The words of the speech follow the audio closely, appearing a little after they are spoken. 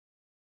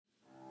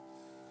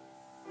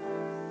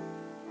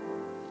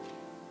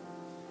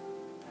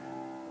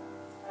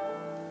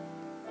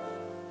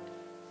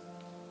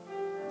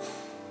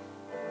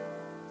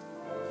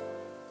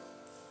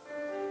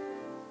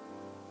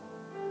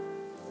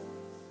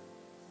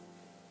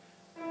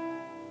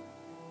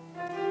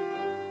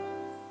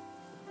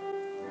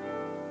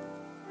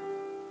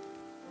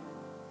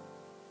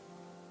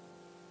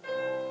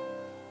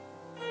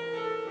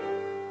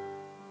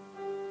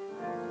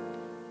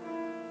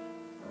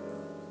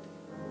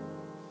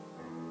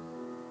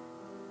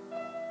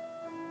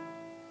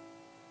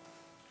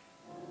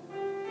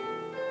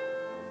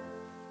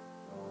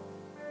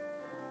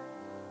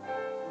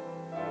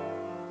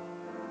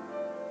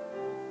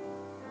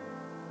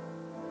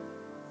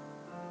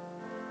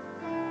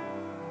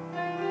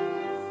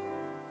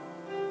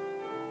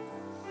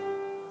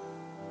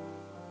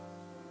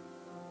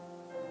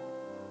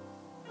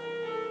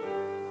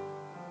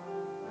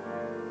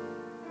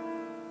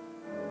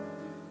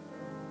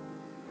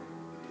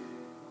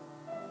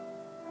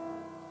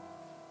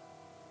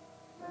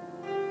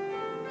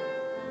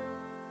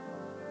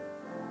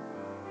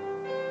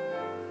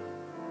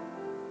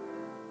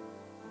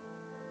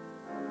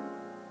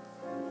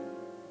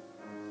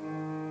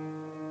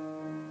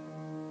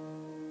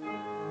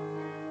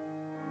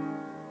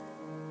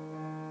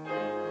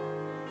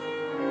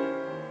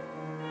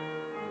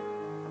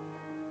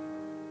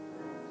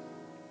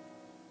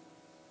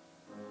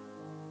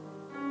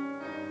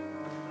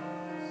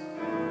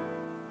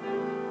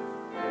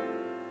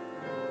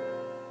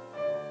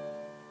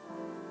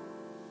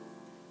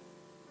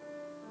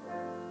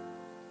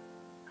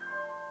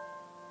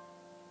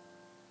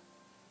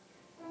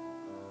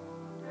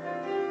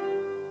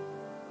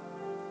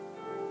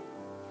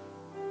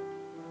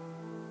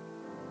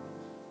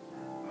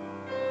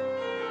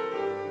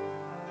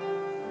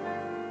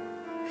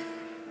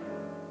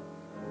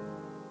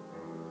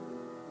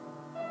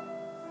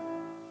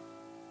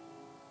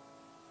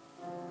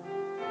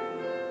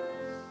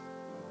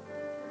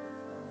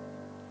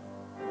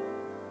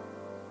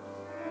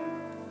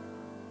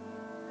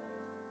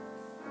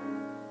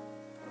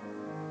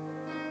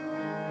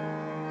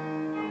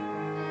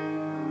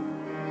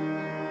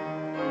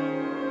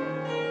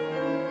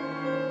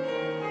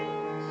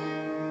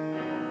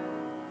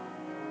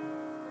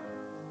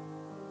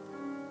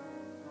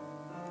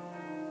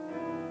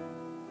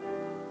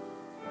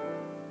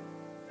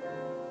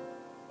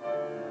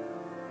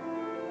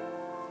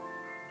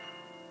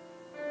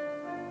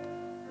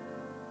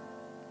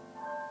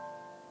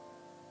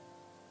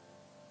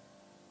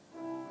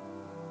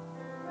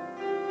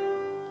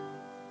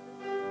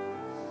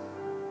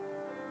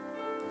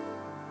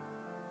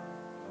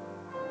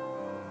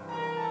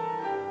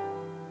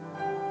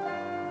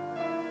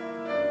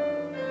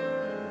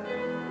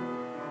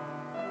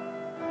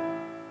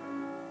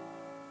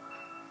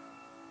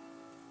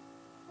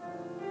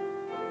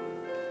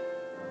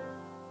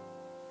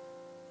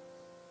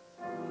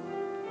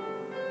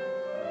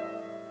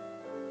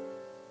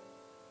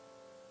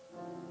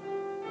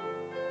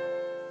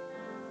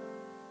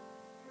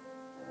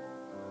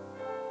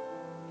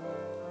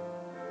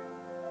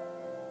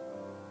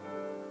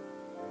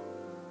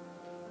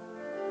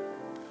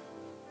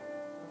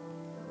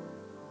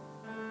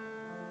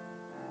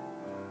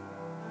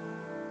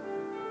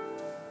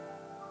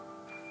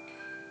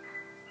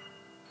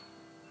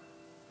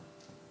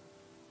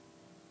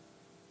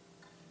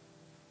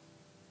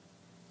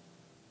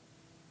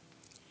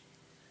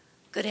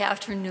Good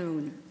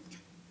afternoon.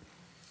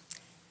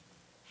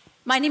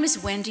 My name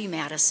is Wendy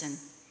Madison,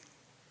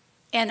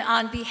 and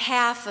on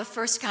behalf of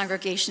First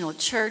Congregational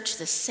Church,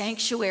 the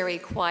Sanctuary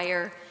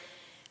Choir,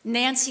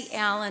 Nancy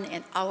Allen,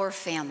 and our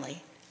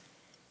family,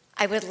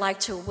 I would like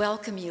to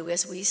welcome you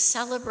as we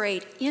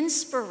celebrate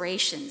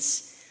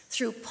inspirations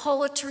through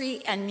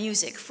poetry and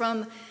music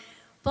from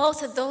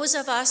both of those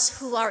of us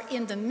who are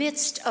in the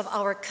midst of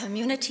our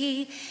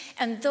community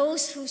and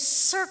those who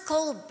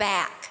circle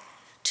back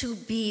to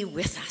be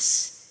with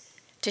us,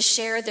 to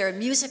share their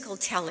musical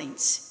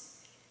tellings.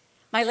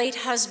 My late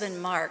husband,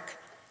 Mark,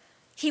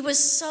 he was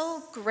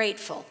so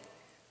grateful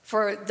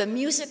for the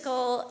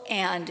musical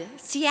and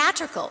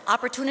theatrical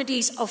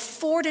opportunities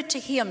afforded to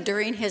him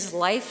during his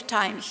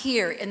lifetime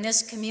here in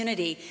this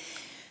community.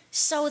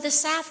 So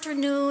this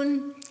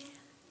afternoon,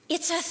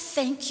 it's a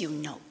thank you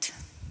note.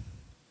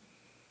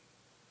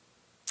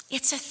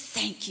 It's a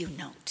thank you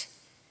note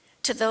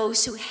to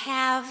those who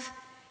have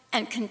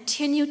and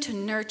continue to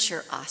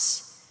nurture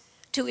us,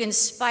 to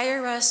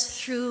inspire us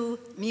through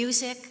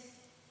music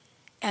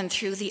and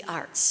through the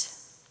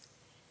arts.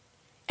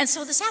 And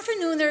so this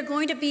afternoon, there are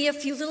going to be a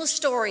few little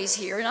stories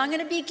here, and I'm going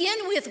to begin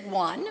with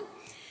one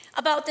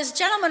about this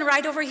gentleman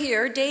right over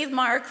here, Dave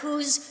Mark,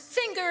 whose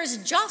fingers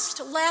just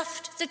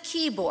left the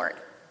keyboard.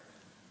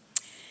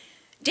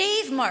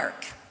 Dave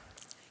Mark,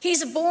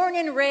 he's a born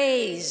and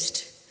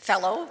raised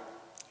fellow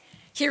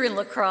here in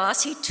La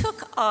Crosse. He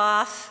took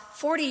off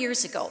 40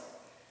 years ago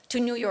to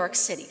New York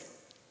City.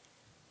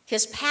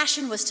 His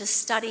passion was to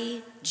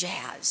study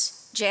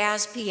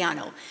jazz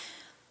piano.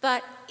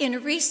 But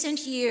in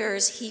recent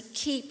years, he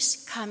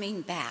keeps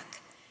coming back.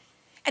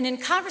 And in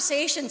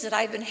conversations that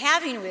I've been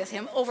having with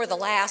him over the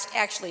last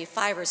actually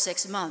 5 or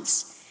 6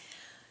 months,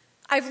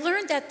 I've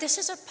learned that this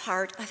is a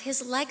part of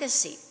his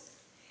legacy.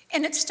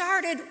 And it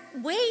started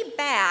way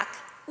back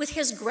with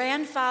his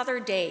grandfather,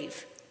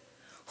 Dave,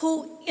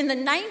 who in the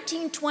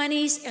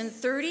 1920s and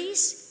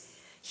 30s,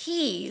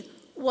 he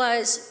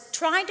was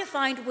trying to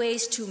find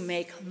ways to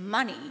make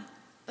money,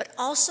 but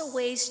also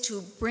ways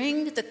to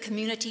bring the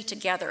community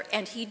together.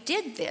 And he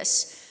did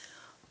this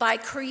by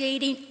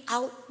creating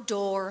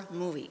outdoor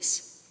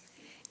movies.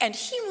 And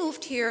he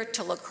moved here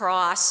to La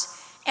Crosse,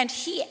 and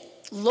he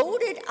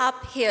loaded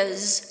up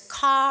his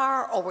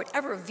car or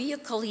whatever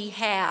vehicle he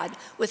had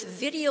with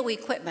video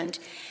equipment,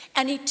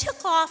 and he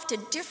took off to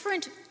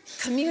different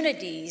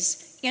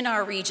communities in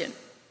our region.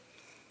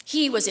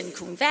 He was in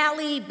Coon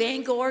Valley,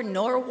 Bangor,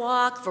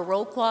 Norwalk,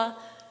 Viroqua,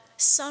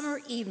 summer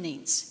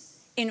evenings,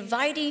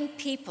 inviting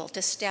people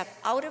to step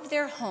out of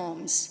their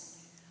homes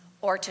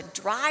or to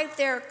drive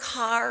their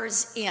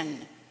cars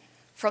in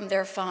from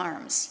their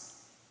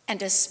farms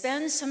and to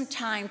spend some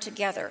time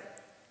together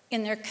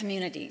in their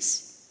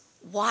communities,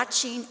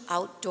 watching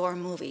outdoor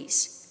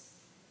movies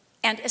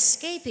and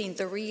escaping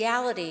the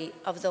reality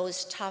of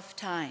those tough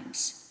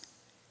times.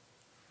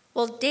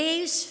 Well,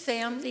 Dave's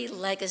family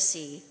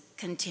legacy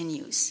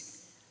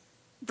continues,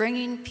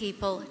 bringing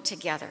people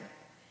together.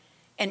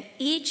 And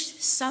each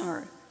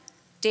summer,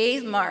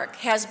 Dave Mark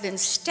has been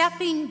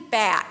stepping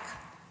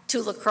back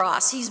to La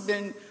Crosse. He's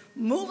been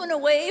moving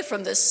away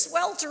from the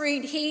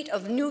sweltering heat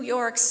of New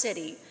York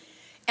City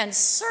and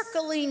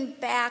circling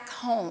back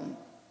home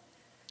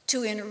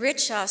to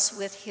enrich us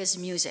with his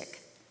music.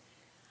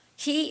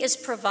 He is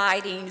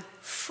providing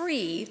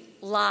free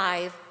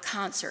live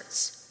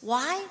concerts.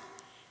 Why?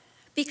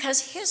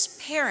 Because his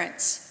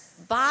parents,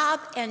 Bob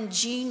and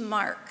Jean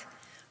Mark,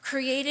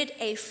 created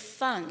a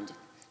fund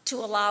to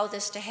allow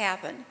this to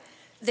happen.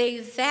 They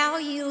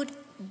valued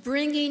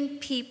bringing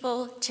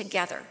people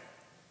together.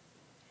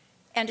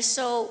 And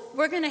so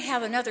we're going to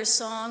have another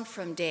song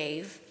from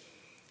Dave.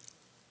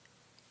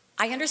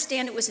 I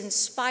understand it was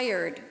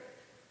inspired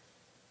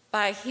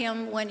by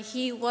him when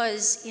he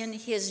was in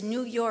his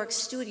New York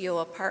studio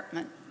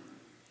apartment.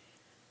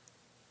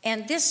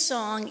 And this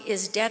song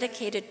is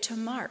dedicated to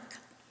Mark.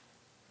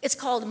 It's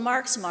called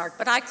Mark's Mark,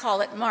 but I call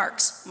it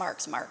Mark's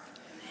Mark.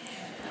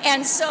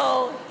 And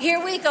so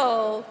here we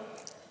go,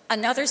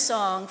 another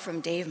song from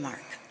Dave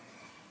Mark.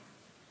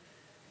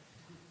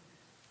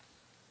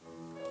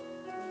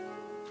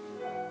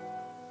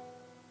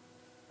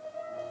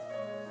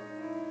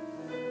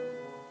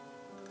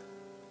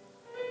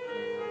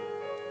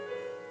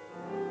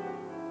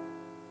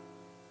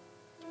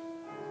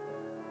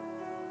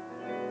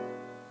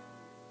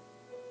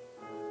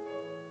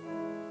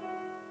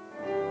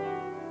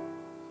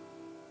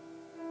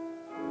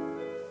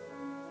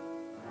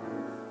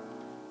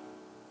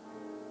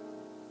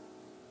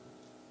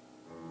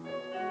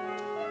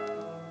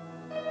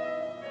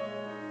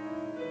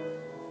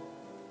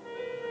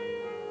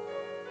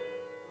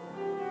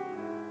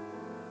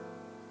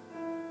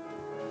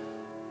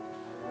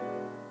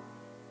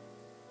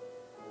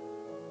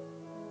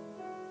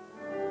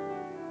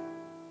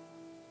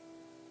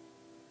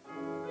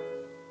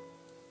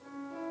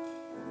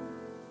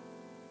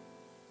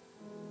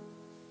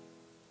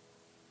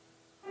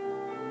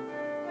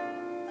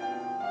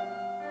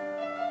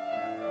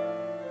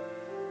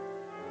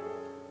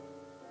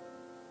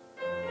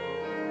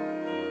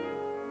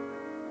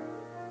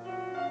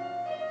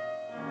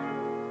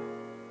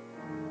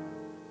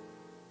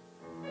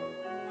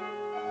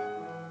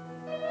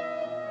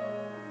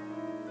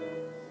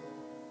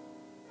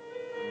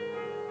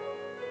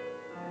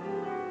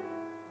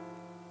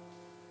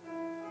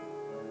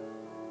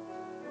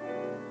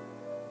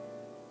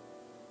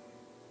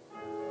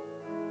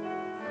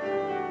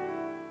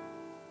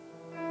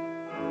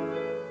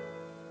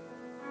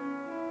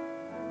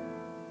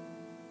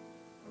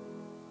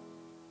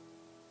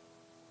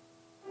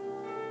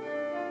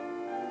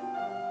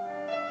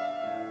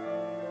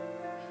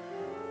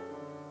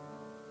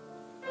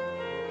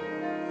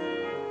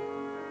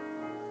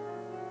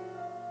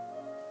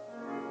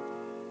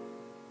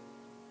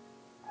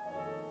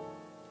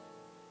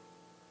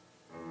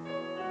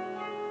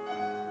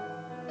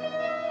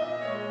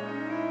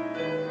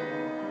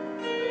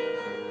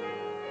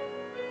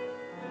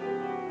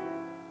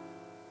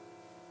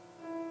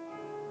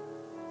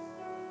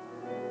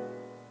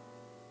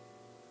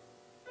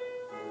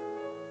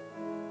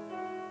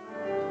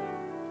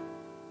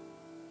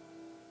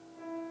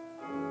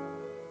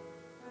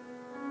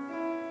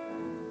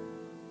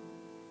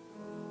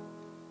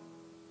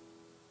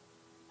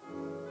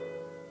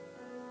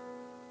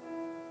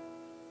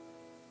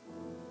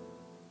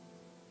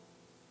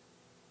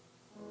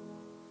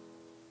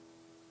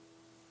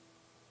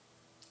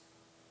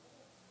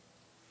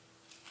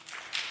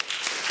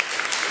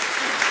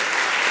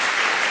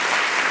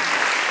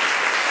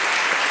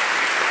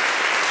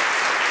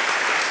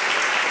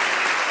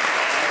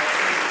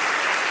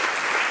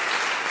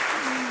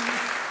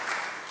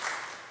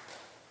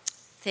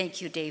 Thank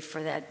you, Dave,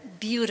 for that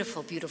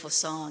beautiful, beautiful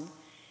song.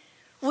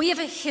 We have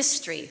a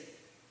history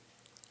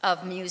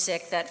of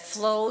music that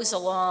flows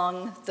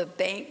along the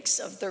banks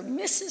of the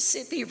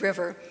Mississippi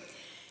River.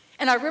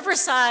 And our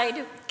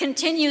riverside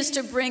continues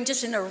to bring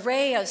just an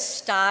array of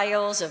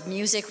styles of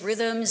music,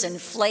 rhythms,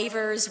 and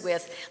flavors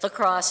with La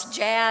Crosse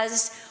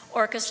jazz,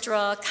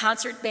 orchestra,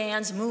 concert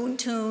bands, moon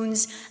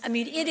tunes. I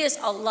mean, it is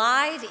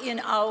alive in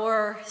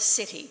our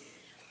city.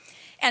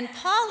 And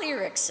Paul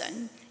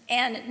Erickson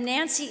and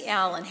Nancy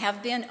Allen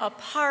have been a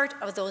part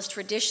of those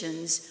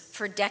traditions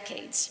for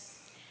decades.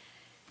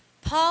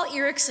 Paul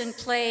Erickson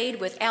played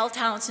with Al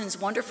Townsend's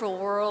Wonderful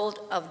World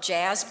of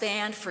Jazz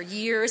Band for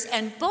years,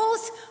 and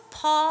both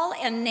Paul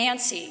and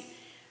Nancy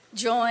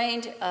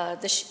joined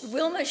the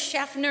Wilma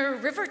Schaffner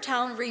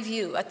Rivertown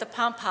Review at the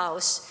Pump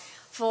House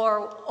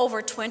for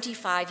over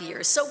 25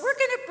 years. So we're going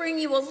to bring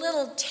you a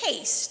little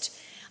taste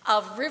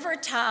of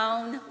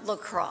Rivertown La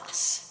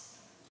Crosse.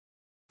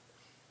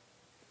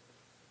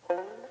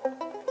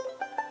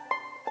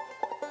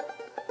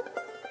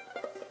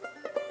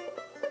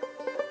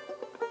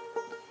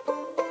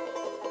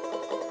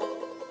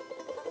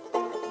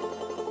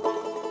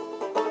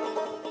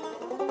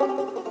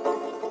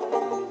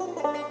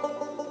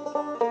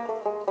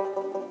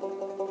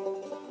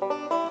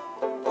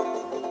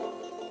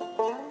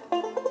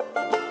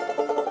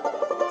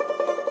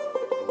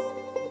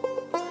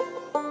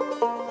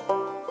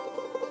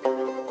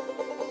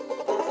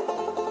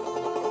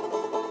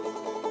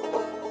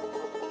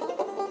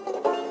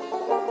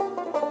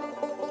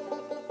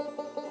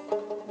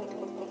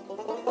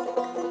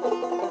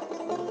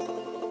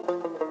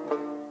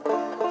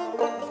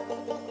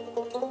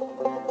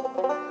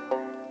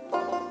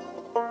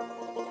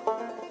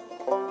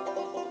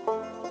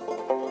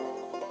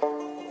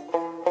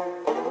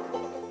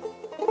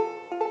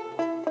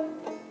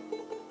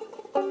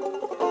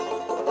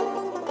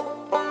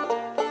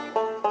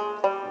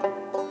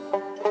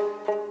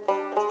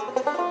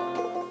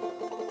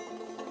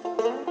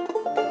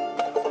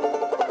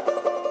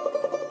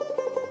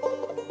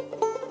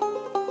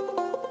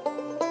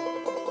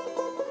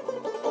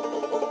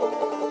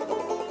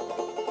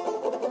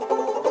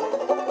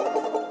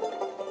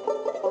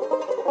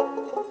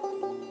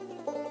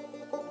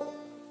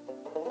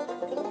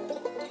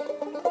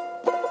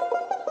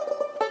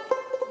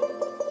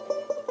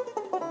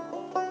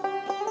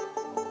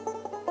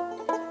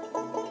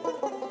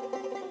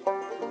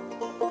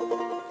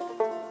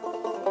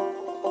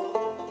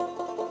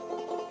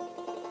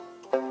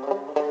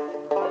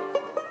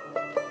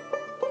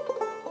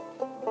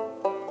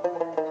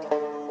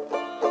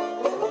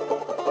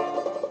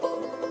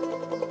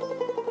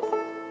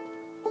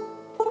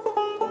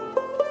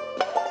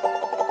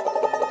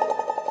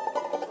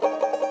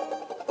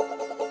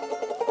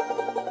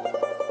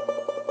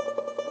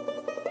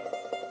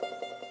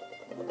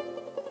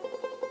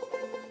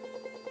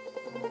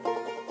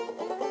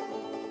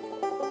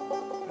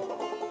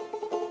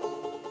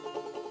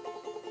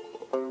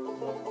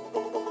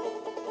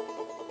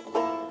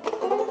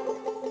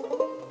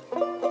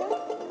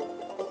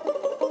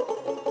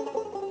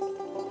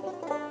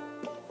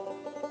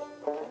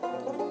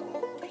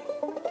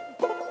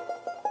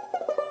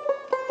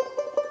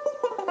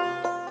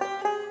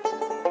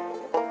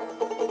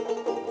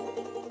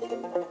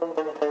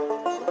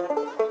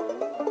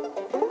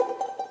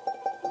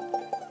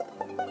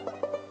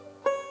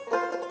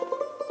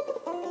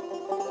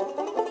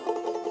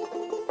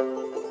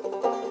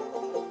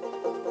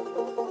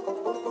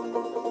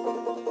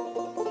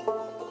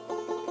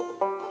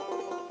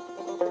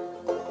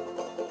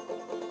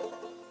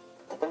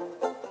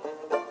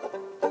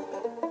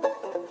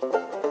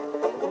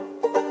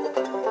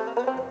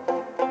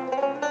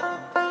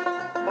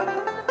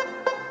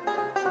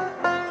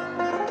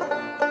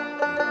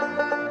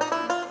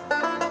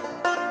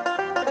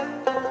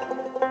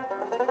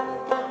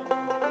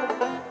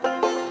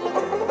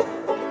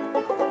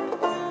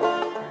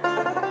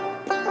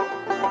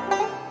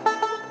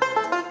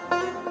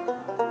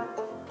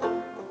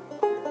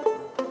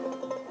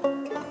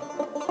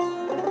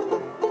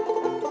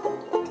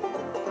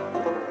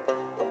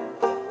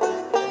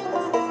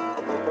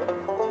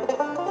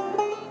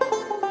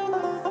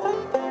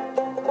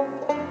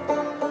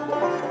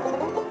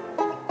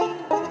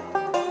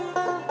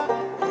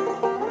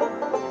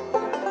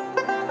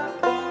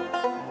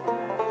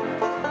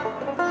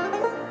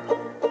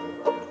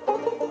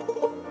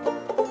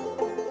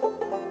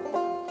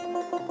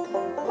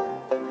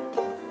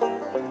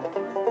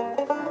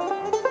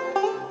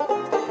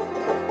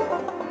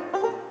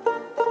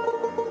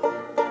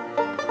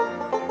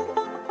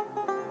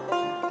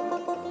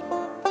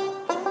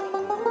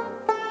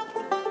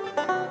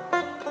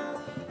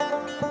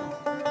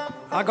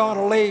 I'm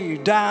gonna lay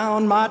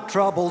down my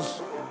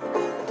troubles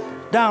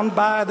down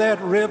by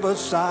that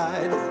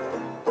riverside,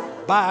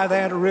 by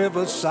that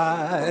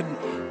riverside,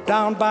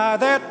 down by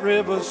that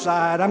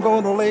riverside. I'm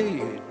gonna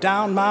lay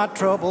down my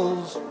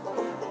troubles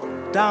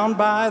down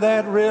by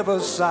that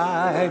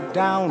riverside,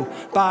 down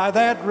by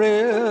that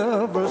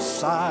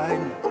riverside.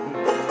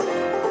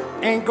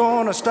 Ain't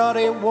gonna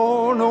study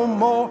war no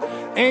more.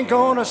 Ain't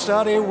gonna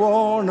study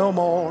war no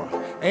more.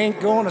 Ain't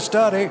gonna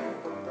study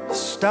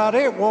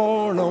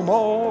war no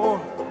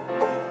more.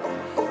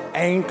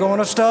 Ain't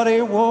gonna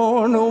study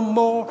war no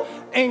more.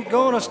 Ain't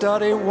gonna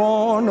study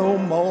war no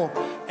more.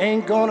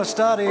 Ain't gonna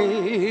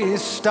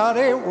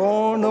study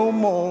war no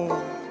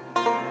more.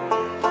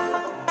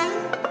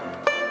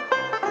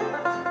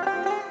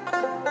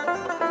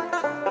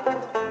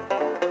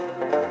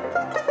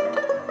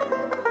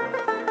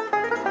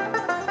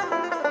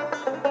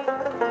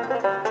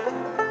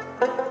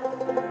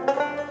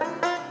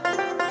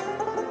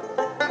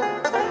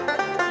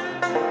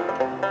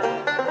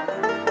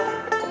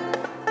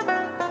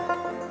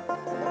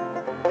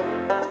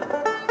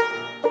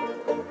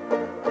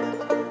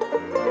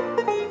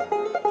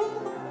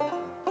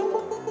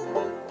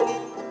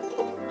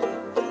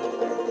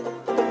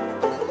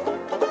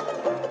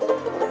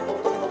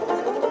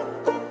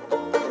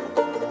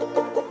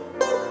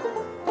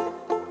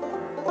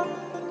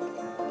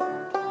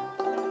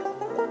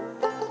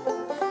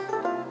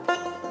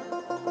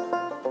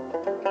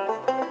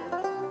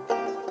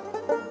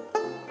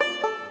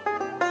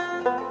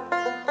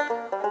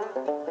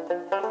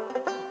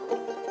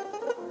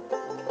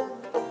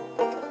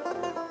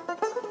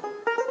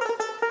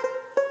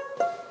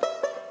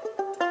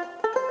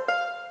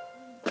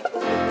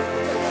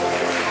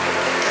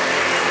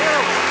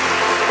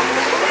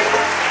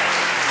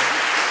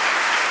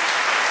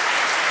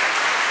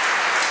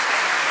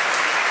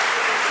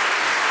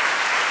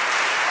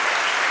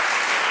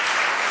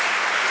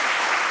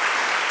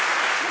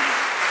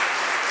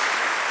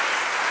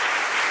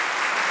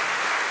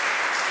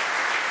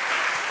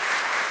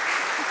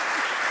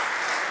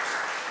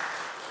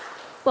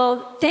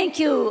 Well, thank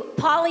you.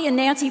 Polly and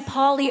Nancy.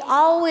 Polly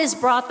always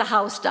brought the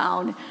house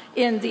down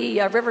in the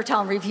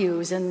Rivertown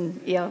reviews,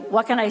 and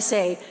what can I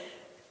say?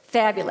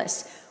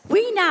 Fabulous.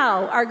 We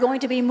now are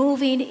going to be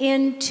moving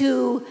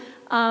into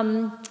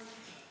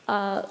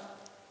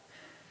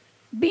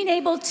being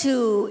able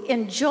to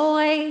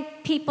enjoy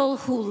people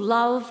who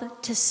love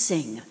to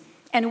sing.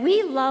 And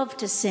we love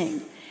to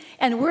sing.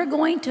 And we're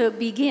going to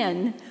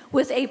begin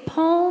with a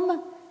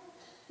poem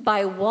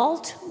by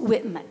Walt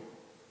Whitman.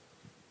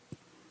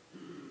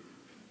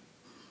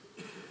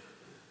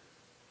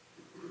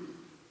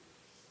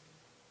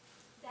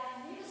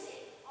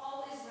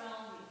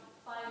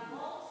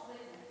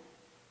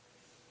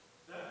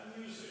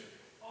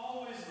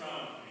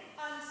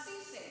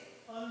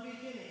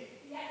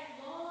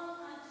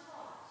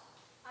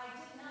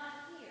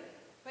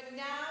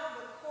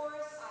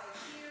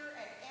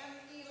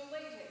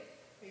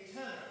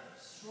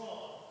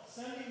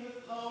 Ascending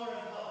with power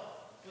and health,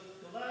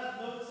 with glad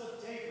notes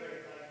of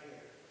daybreak I hear.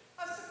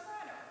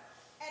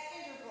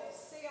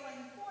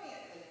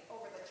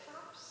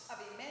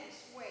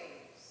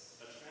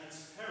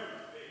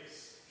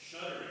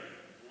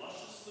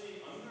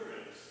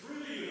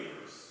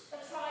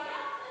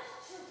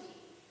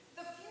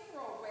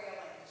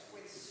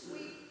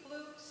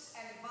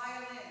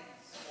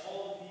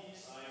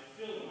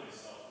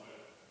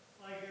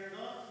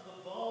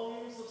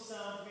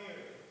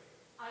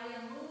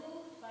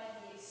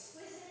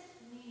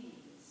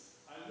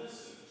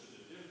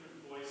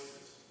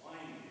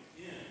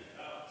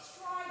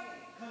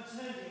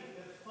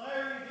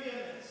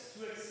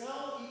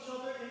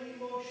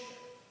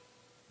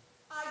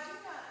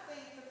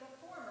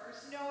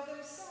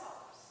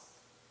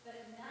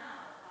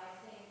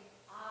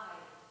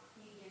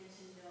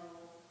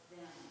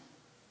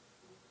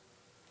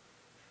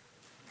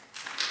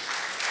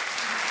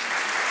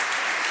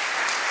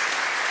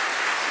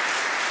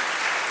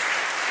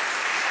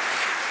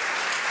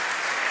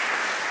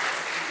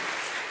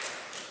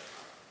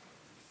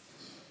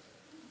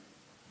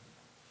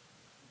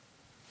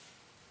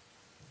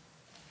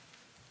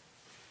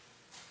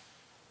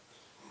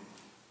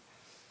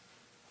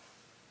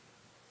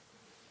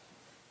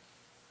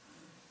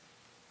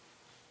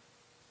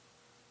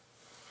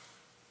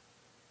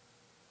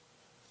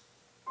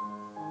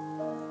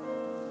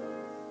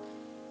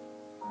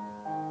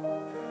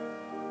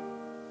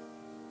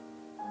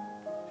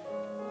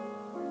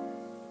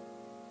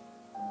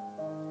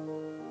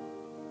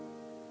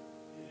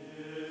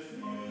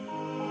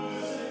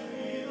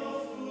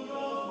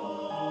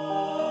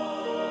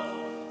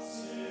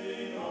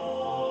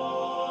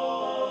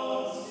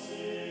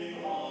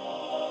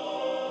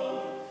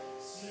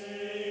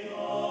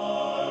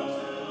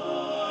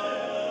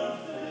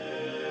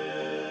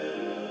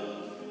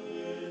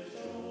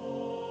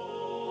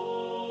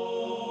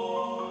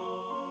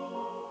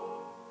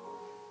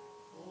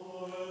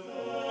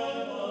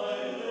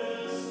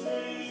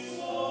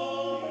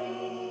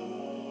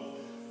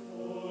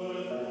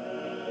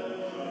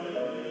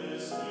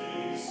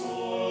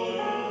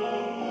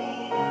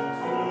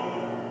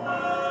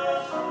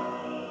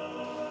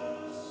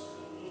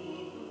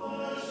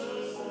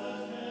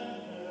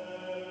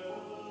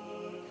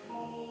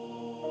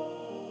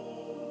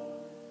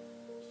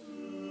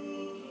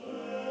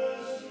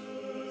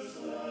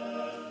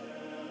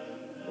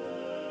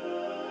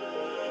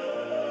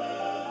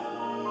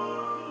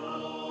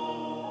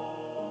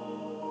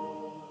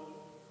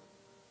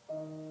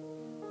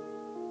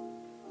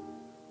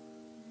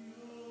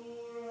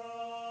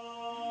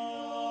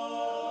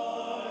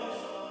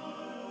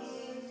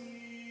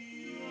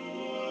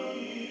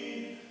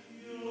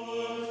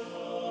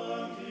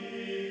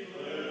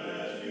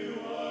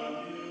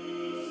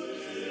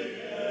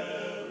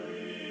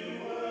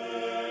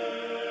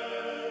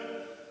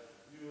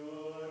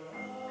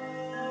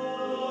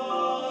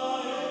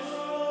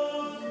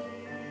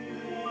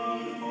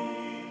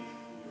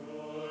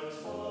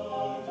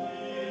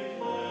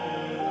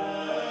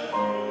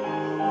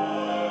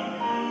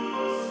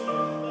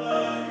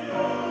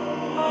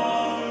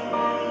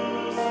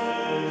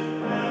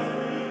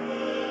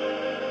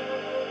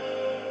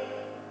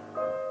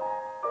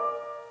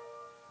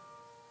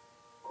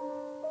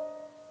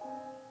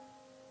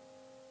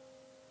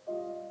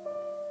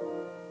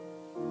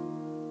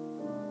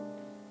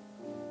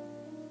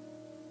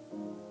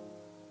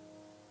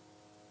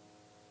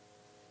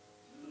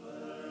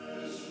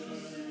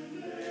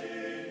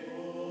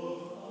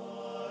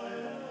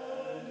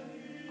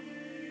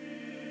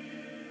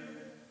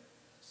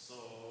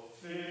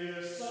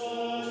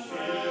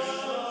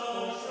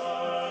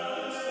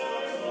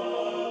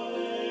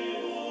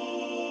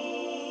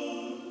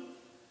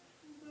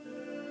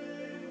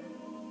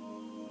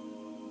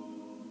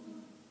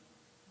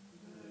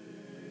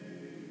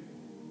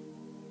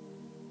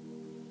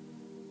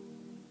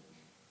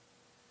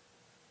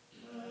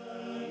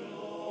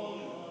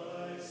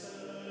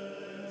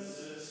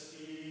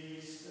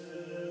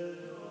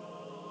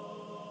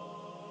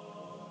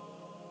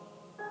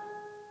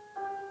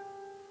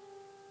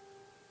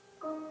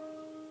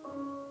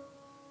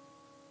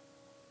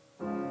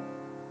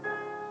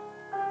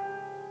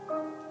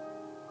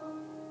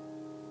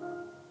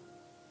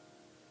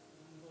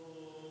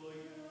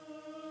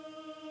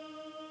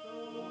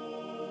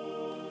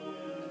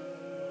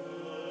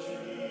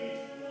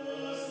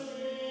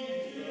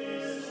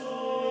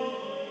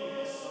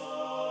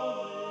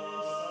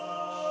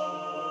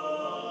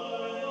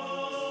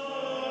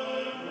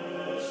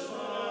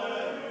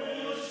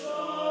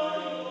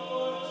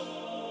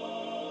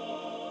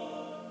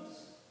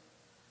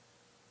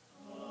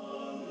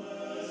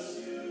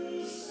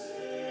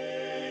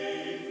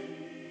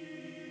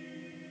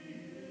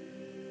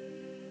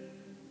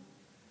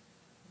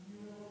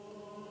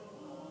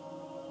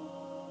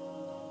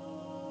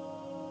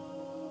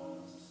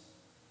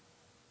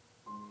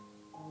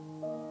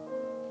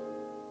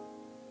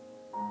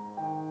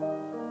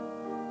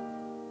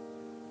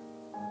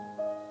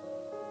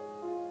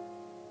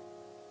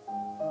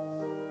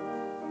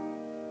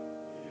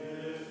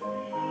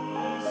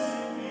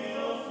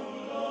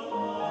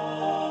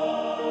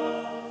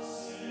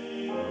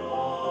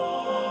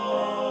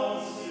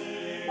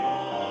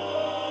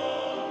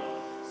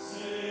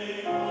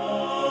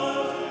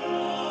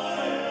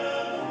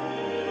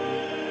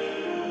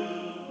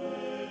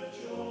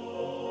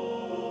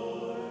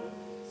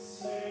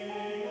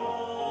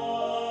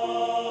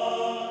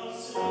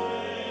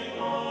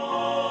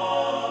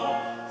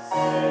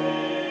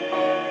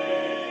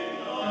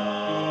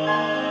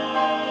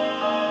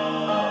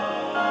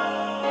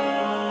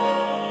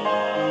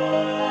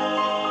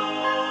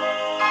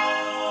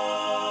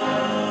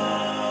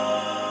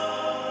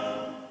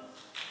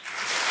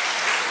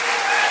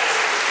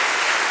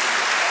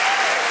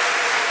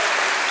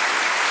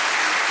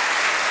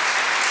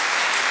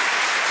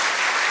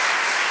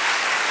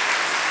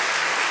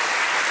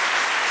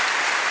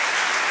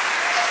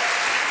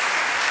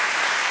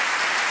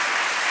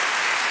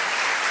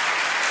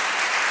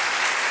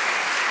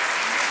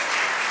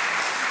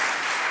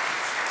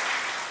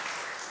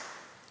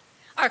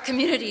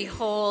 community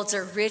holds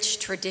a rich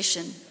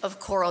tradition of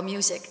choral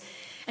music,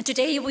 and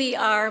today we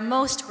are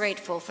most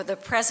grateful for the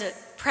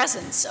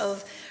presence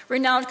of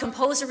renowned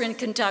composer and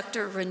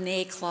conductor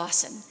Rene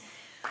Clausen,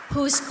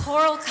 whose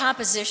choral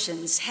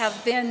compositions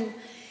have been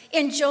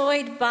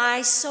enjoyed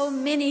by so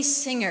many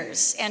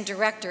singers and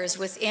directors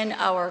within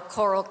our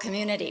choral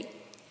community.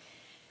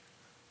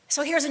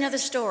 So here's another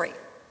story.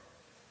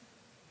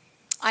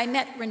 I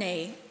met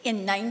Rene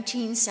in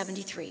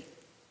 1973.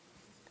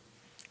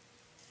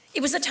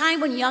 It was a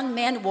time when young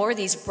men wore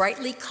these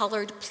brightly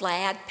colored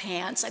plaid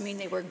pants. I mean,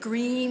 they were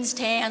greens,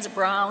 tans,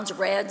 browns,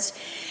 reds,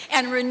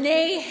 and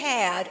Rene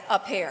had a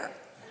pair.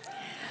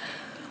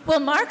 Well,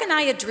 Mark and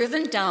I had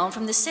driven down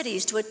from the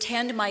cities to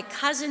attend my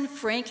cousin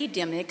Frankie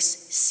Dimmick's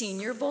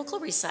senior vocal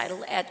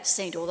recital at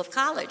St. Olaf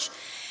College.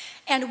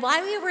 And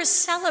while we were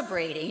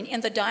celebrating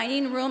in the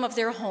dining room of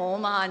their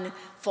home on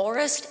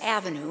Forest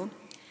Avenue,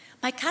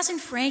 my cousin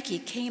Frankie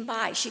came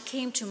by. She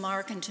came to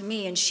Mark and to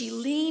me, and she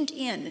leaned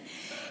in,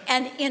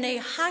 and in a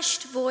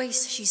hushed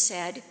voice, she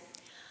said,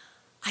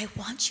 "I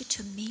want you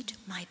to meet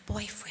my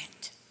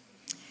boyfriend."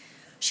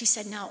 She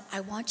said, "Now, I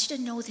want you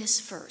to know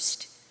this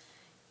first.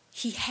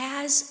 He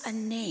has a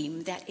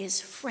name that is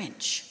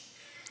French.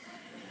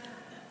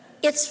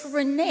 It's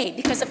Rene,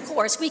 because of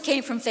course we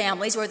came from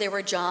families where there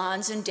were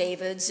Johns and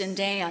Davids and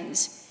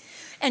Dans.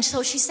 And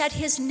so she said,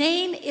 his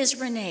name is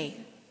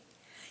Rene.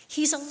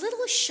 He's a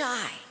little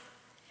shy,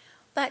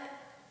 but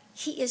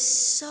he is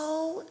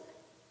so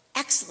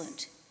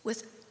excellent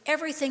with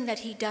everything that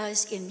he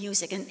does in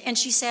music." And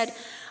she said,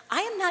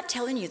 "I am not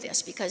telling you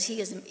this because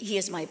he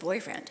is my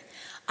boyfriend.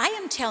 I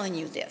am telling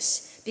you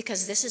this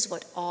because this is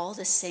what all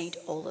the St.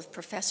 Olaf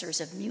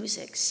professors of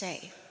music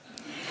say."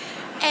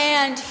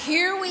 And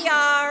here we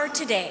are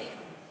today.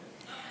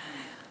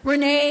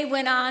 Rene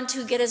went on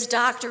to get his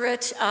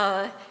doctorate.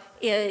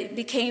 It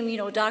became,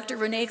 Dr.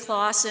 Rene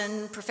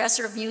Clausen,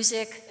 professor of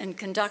music and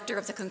conductor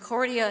of the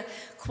Concordia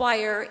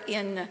Choir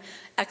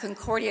at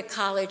Concordia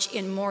College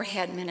in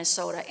Moorhead,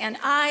 Minnesota. And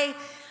I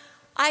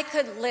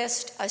could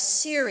list a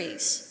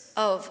series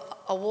of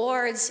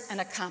awards and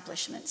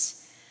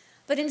accomplishments.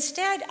 But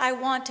instead, I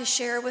want to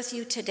share with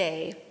you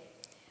today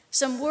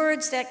some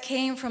words that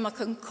came from a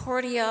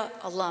Concordia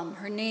alum.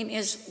 Her name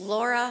is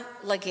Laura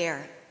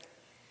Laguerre.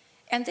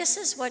 And this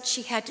is what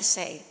she had to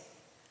say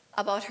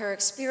about her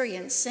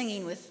experience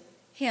singing with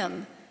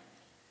him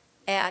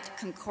at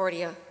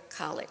Concordia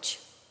College.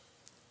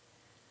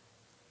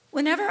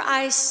 "Whenever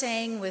I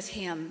sang with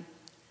him,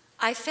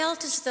 I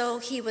felt as though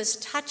he was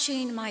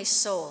touching my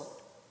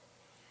soul,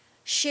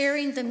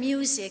 sharing the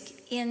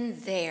music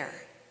in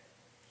there,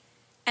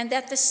 and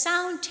that the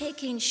sound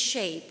taking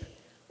shape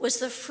was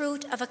the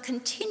fruit of a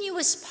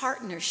continuous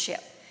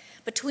partnership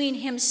between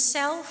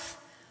himself,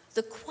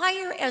 the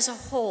choir as a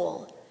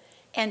whole,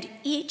 and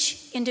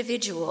each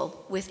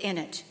individual within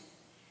it.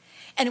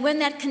 And when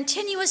that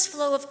continuous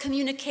flow of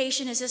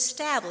communication is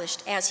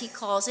established, as he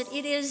calls it,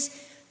 it is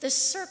the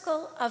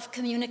circle of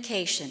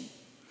communication.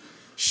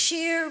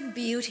 Sheer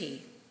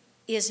beauty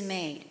is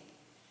made,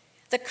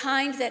 the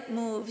kind that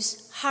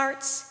moves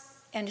hearts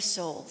and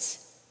souls."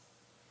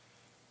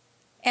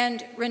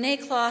 And Rene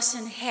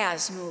Clausen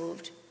has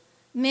moved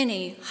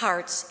many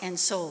hearts and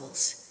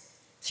souls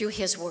through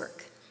his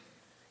work.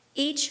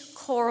 Each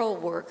choral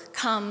work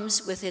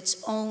comes with its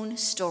own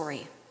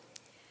story.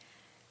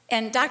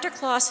 And Dr.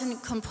 Clausen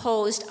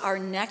composed our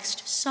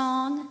next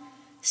song,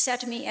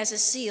 "Set Me as a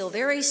Seal,"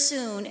 very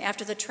soon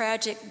after the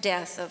tragic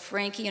death of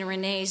Frankie and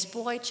Rene's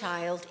boy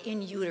child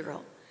in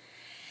utero.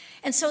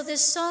 And so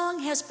this song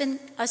has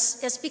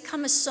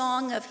become a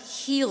song of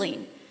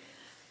healing.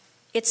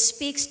 It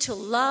speaks to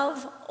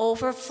love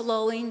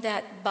overflowing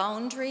that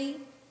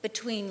boundary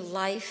between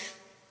life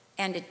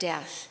and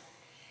death.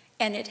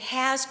 And it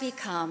has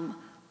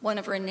become one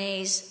of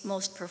Rene's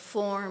most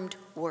performed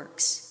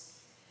works.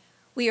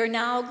 We are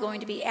now going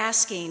to be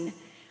asking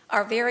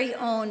our very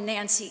own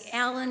Nancy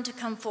Allen to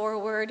come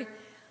forward,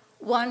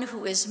 one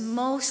who is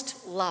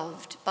most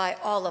loved by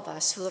all of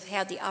us who have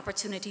had the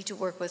opportunity to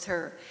work with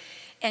her.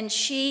 And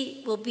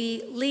she will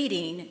be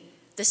leading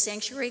the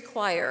sanctuary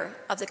choir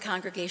of the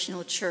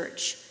Congregational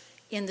Church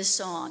in the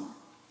song,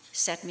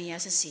 "Set Me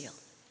as a Seal."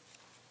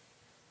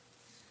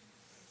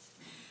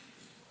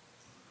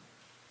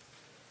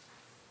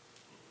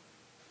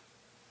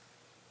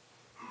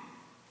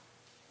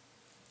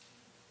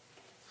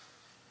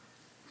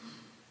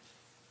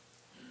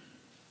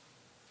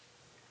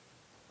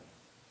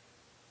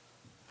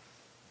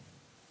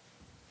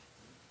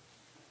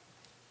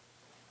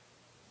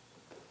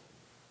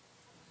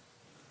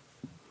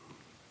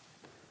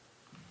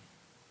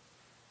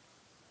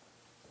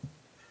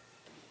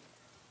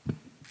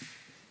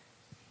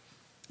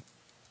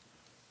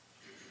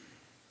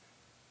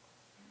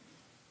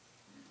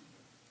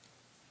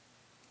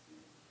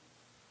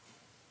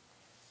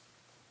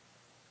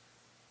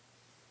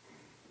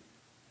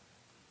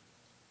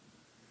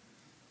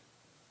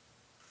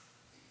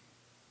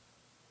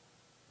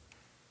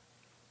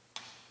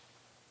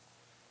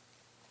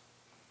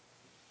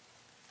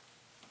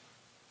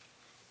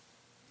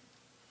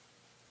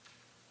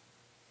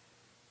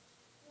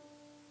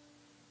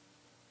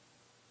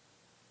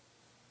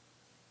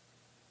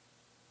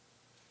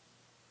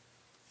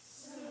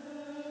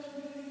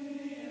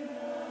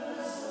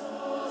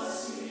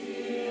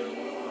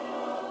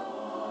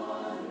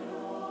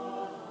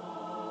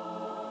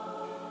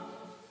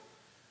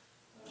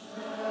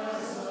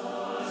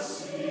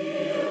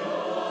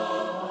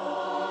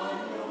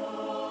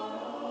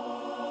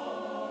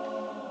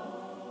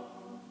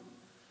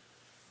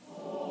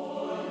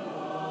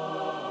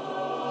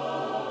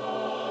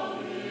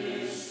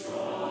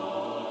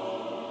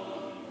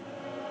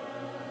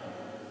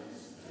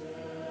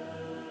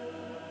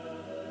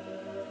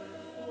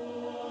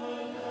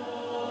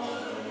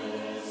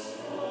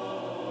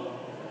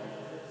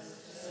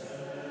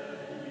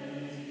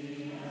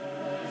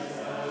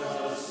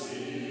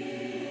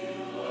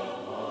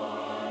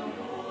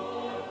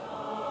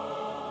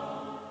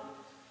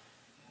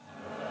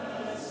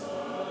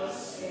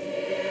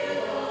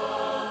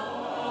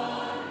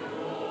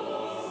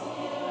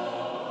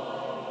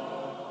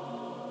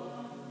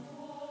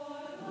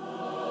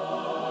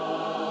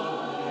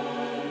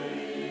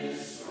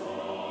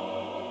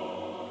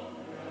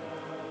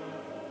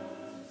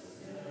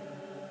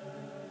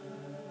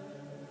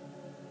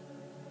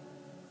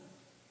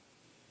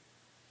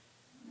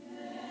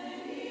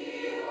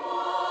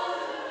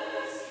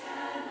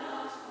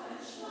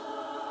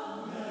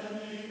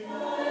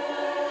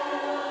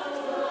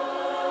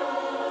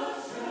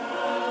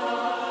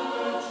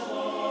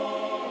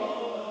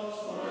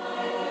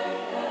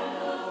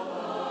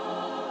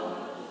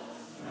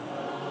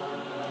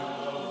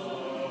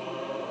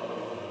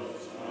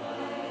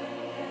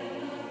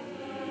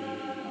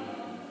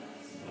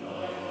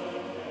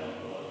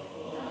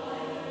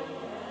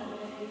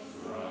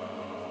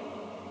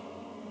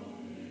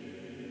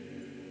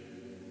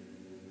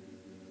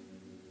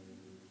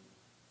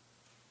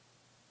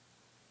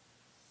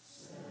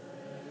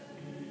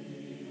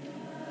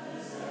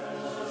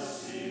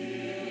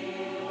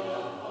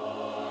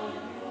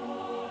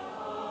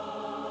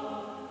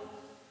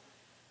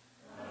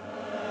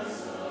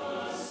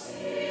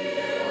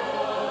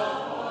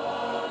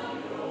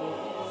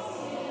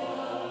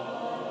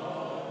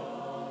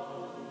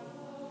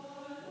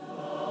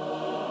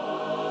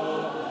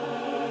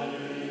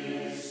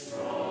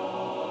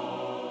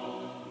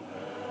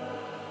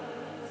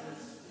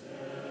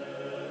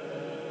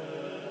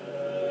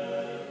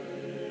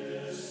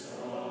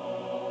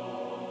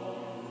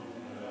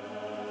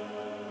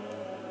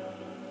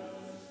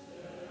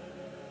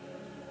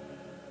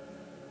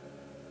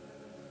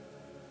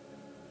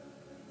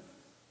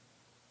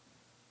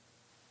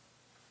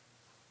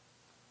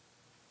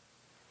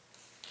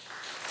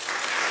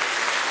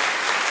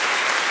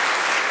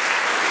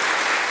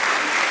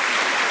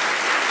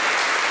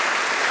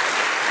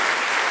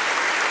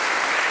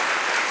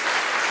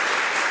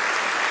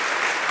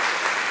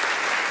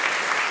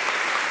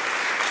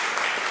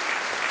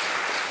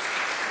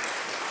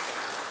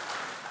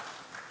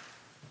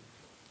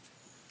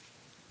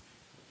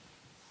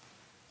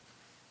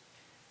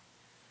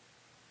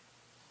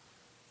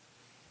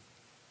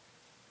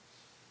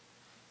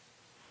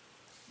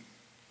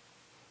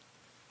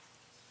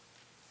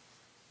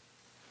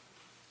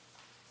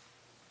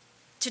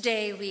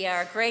 Today, we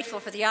are grateful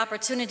for the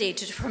opportunity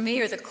to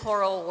premiere the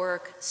choral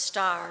work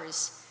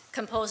Stars,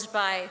 composed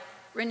by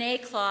Rene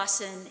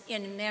Clausen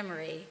in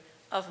memory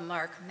of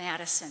Mark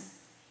Madison.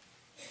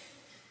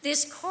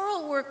 This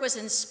choral work was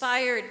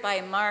inspired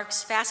by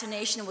Mark's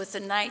fascination with the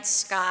night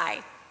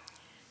sky.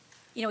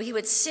 You know, he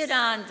would sit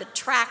on the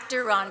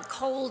tractor on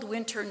cold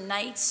winter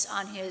nights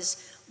on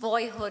his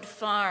boyhood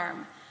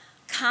farm,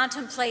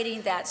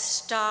 contemplating that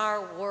star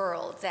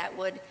world that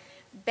would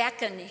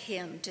beckon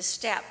him to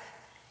step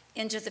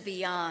into the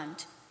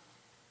beyond.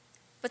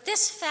 But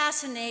this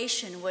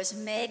fascination was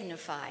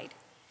magnified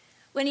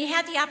when he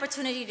had the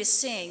opportunity to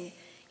sing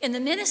in the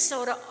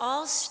Minnesota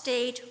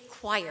All-State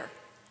Choir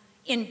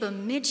in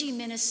Bemidji,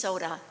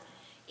 Minnesota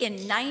in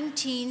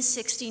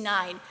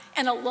 1969,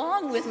 and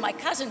along with my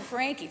cousin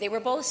Frankie. They were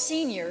both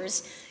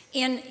seniors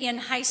in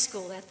high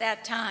school at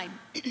that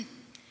time.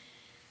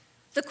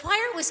 The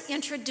choir was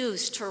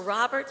introduced to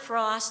Robert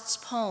Frost's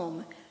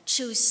poem,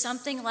 Choose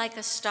Something Like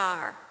a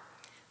Star,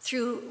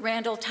 through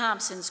Randall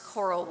Thompson's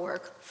choral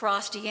work,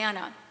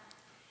 Frostiana.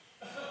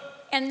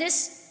 And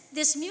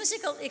this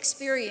musical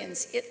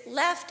experience, it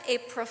left a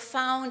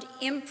profound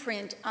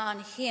imprint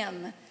on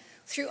him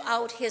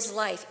throughout his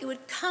life. It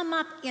would come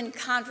up in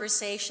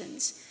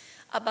conversations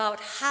about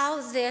how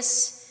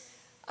this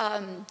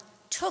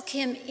took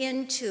him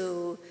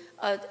into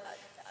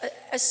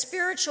a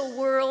spiritual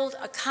world,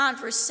 a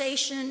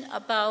conversation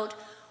about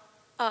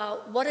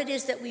what it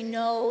is that we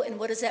know and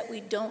what is that we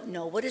don't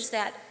know. What is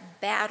that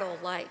battle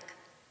like?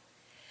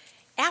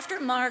 After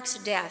Mark's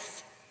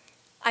death,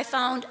 I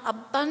found a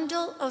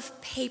bundle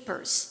of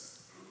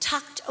papers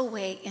tucked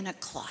away in a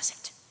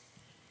closet.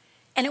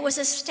 And it was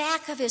a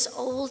stack of his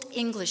old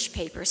English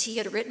papers he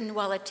had written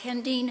while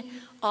attending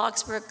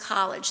Augsburg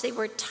College. They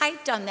were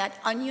typed on that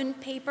onion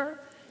paper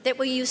that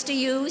we used to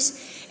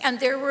use, and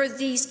there were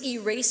these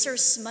eraser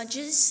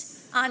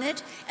smudges on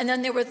it, and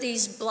then there were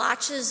these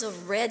blotches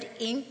of red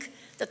ink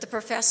that the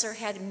professor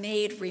had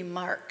made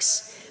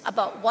remarks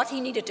about what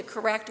he needed to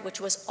correct,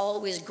 which was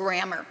always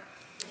grammar.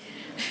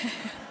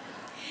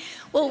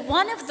 Well,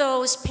 one of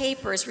those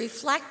papers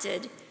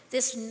reflected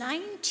this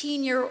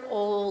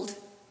 19-year-old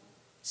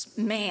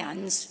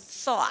man's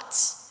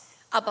thoughts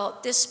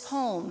about this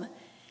poem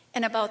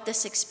and about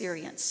this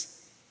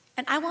experience.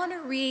 And I want to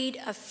read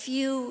a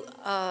few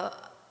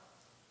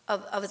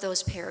of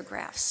those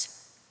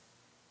paragraphs.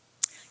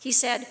 He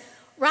said,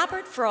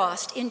 Robert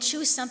Frost, in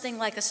Choose Something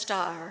Like a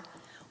Star,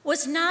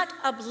 was not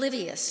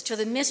oblivious to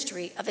the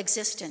mystery of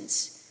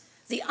existence,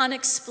 the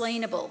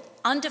unexplainable,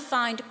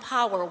 undefined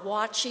power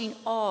watching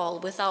all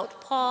without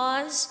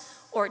pause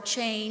or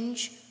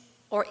change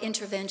or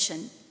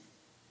intervention.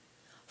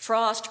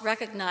 Frost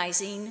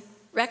recognizes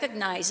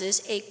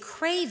a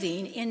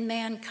craving in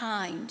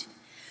mankind,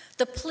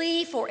 the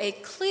plea for a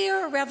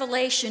clear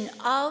revelation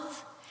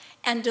of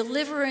and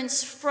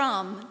deliverance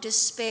from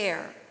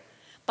despair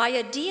by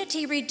a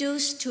deity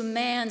reduced to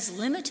man's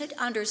limited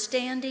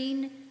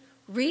understanding,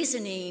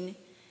 reasoning,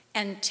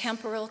 and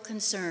temporal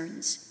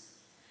concerns.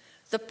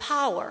 The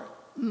power,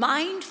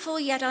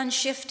 mindful yet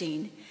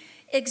unshifting,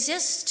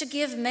 exists to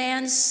give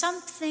man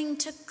something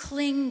to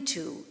cling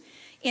to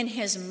in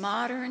his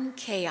modern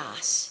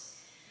chaos,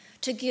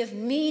 to give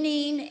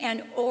meaning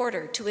and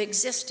order to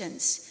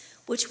existence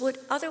which would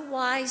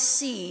otherwise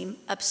seem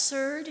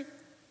absurd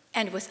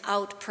and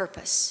without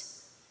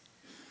purpose.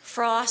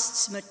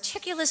 Frost's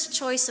meticulous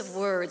choice of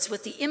words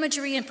with the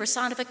imagery and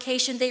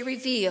personification they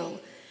reveal,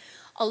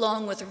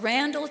 along with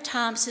Randall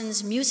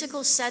Thompson's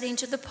musical setting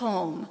to the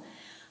poem,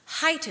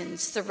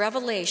 heightens the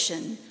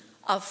revelation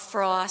of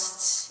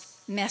Frost's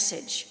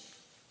message.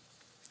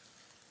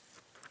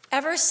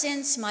 Ever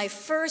since my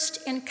first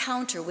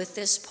encounter with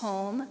this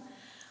poem,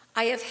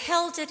 I have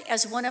held it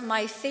as one of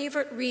my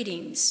favorite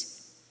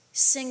readings,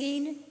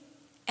 singing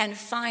and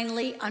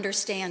finally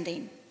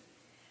understanding.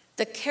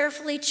 The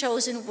carefully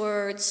chosen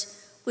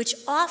words, which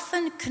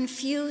often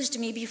confused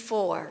me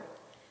before,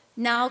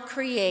 now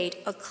create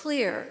a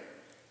clear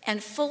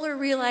and fuller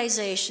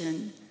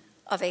realization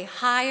of a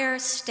higher,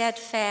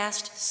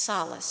 steadfast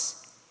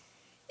solace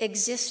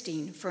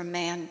existing for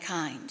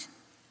mankind.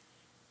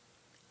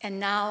 And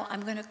now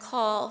I'm going to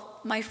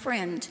call my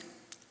friend,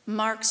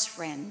 Mark's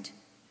friend,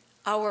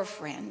 our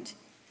friend,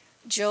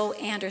 Joe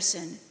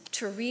Anderson,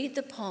 to read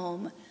the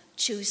poem,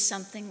 Choose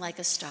Something Like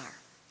a Star.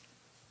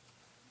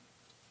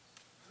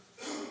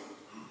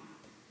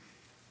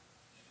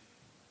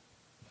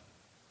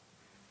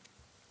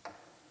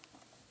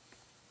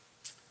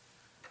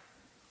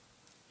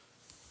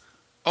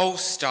 O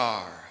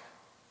star,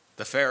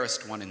 the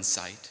fairest one in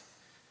sight,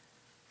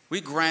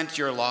 we grant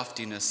your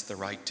loftiness the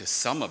right to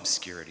some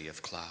obscurity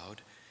of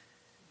cloud.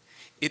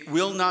 It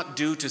will not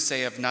do to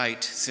say of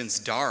night, since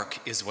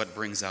dark is what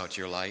brings out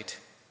your light.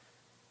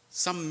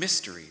 Some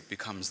mystery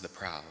becomes the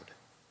proud.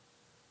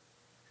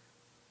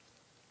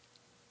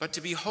 But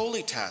to be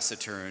wholly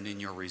taciturn in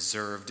your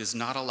reserved is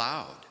not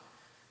allowed.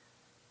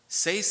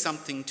 Say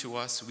something to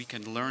us we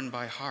can learn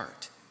by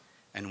heart,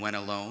 and when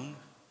alone,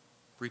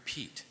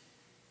 repeat.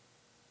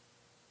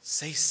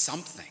 Say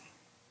something.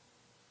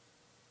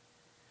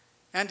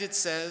 And it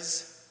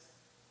says,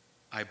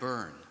 I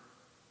burn.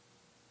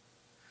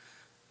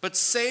 But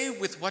say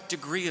with what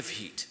degree of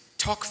heat?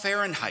 Talk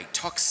Fahrenheit,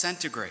 talk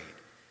centigrade.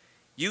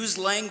 Use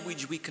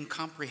language we can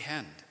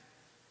comprehend.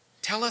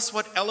 Tell us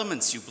what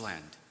elements you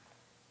blend.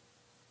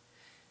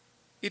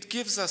 It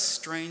gives us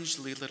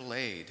strangely little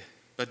aid,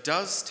 but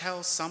does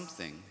tell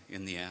something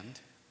in the end.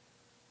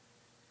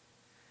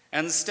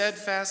 And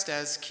steadfast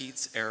as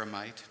Keats'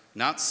 eremite,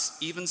 not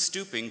even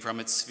stooping from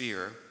its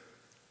sphere,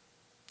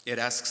 it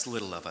asks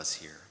little of us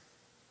here.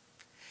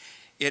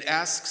 It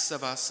asks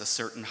of us a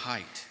certain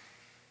height,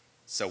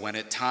 so when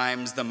at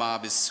times the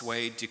mob is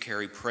swayed to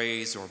carry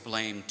praise or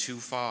blame too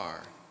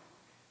far,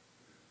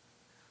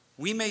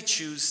 we may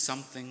choose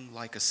something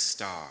like a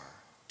star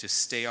to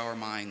stay our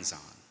minds on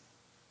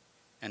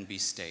and be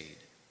stayed.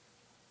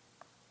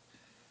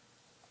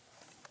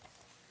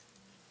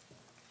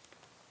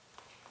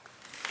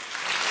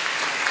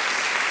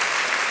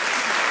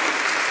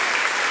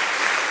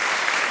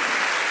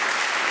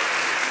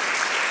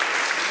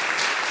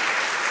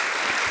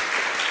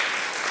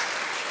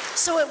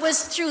 So it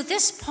was through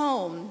this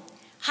poem,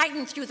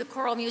 heightened through the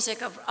choral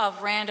music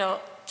of Randall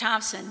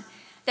Thompson,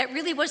 that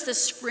really was the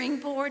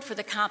springboard for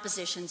the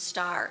composition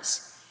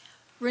Stars.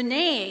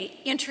 Rene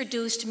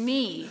introduced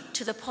me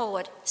to the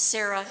poet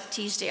Sarah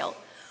Teasdale,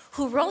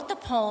 who wrote the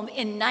poem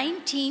in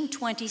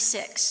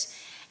 1926.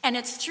 And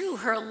it's through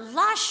her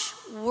lush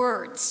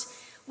words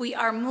we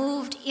are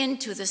moved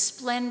into the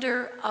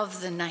splendor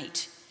of the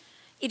night.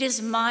 It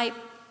is my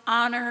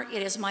honor,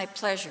 it is my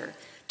pleasure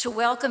to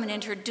welcome and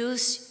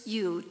introduce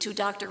you to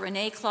Dr.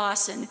 Rene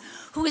Clausen,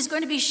 who is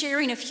going to be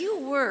sharing a few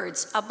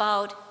words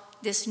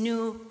about this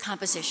new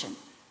composition.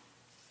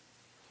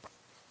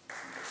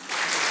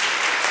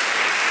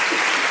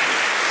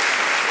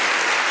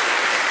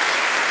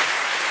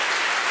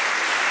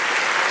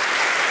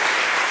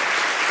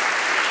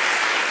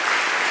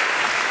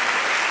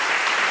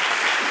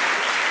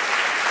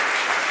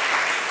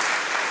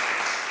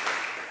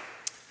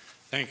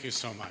 Thank you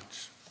so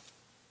much.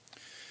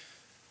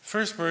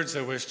 First words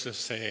I wish to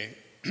say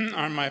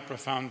are my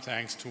profound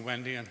thanks to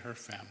Wendy and her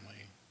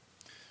family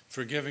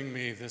for giving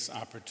me this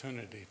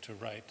opportunity to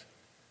write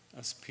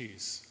a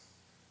piece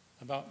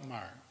about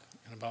Mark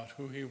and about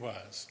who he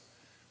was.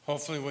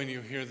 Hopefully when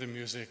you hear the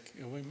music,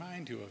 it will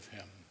remind you of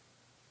him.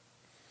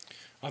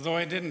 Although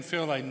I didn't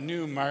feel I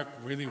knew Mark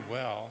really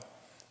well,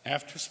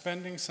 after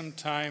spending some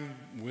time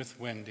with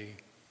Wendy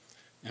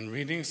and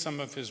reading some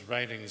of his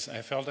writings,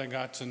 I felt I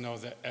got to know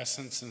the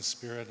essence and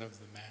spirit of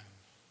the man.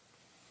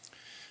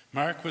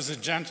 Mark was a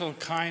gentle,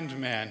 kind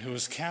man who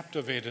was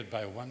captivated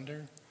by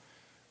wonder,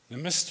 the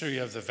mystery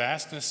of the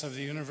vastness of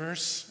the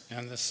universe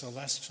and the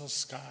celestial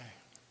sky.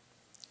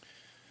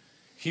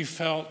 He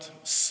felt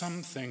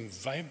something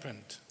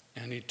vibrant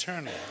and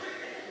eternal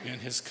in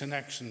his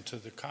connection to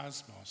the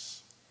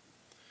cosmos.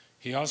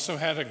 He also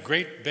had a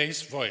great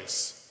bass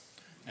voice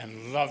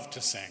and loved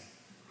to sing.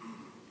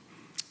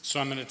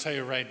 So I'm going to tell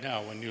you right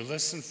now, when you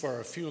listen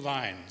for a few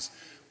lines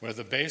where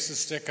the basses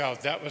stick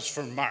out, that was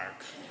for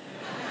Mark.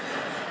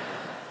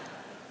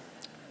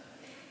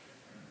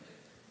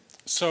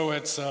 So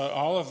it's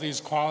all of these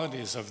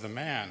qualities of the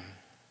man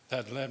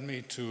that led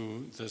me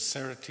to the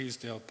Sarah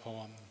Teasdale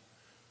poem,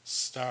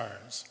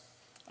 Stars.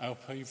 I hope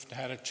you've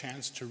had a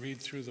chance to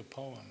read through the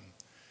poem.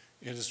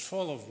 It is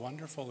full of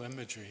wonderful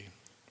imagery.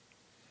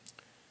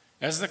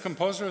 As the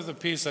composer of the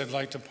piece, I'd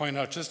like to point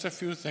out just a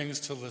few things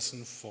to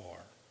listen for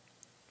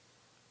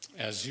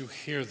as you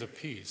hear the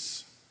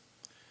piece.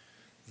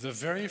 The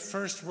very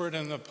first word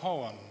in the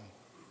poem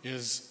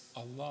is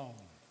alone.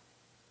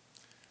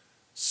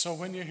 So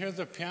when you hear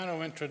the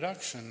piano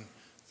introduction,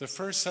 the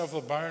first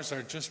several bars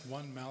are just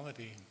one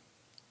melody,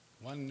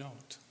 one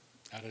note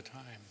at a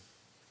time,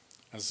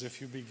 as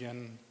if you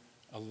begin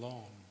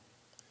alone.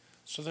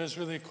 So there's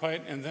really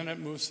quite, and then it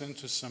moves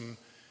into some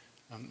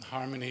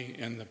harmony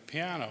in the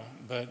piano,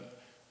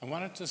 but I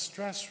wanted to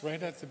stress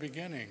right at the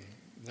beginning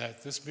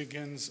that this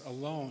begins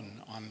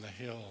alone on the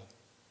hill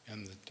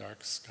in the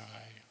dark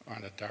sky, or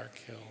on a dark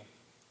hill.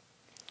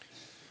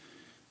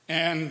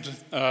 And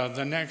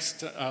the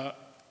next,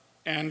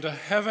 and a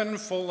heaven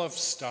full of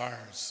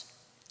stars.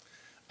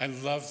 I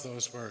love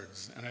those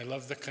words, and I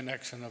love the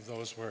connection of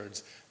those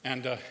words.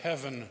 And a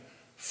heaven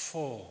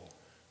full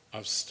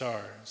of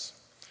stars.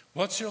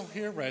 What you'll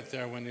hear right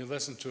there when you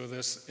listen to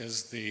this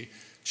is the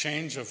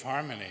change of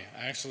harmony.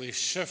 I actually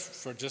shift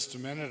for just a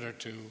minute or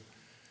two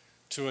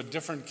to a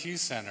different key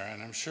center,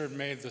 and I'm sure it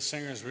made the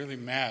singers really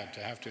mad to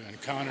have to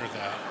encounter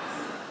that.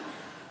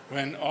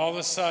 When all of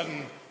a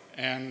sudden,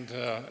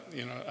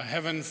 a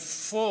heaven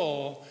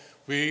full,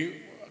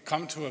 we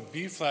come to a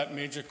B-flat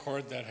major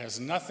chord that has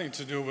nothing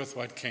to do with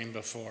what came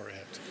before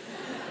it.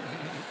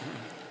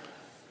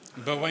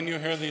 But when you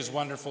hear these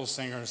wonderful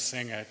singers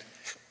sing it,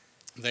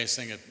 they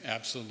sing it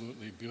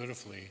absolutely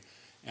beautifully.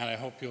 And I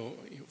hope you'll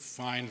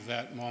find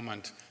that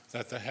moment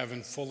that the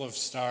heaven full of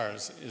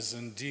stars is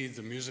indeed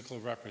the musical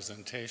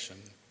representation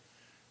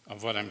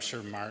of what I'm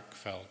sure Mark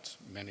felt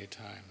many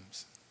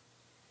times.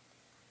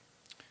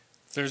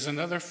 There's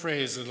another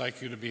phrase I'd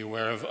like you to be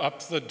aware of.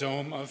 Up the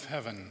dome of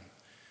heaven,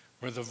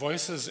 where the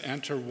voices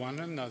enter one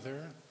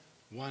another,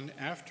 one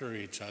after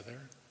each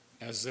other,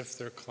 as if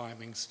they're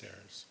climbing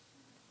stairs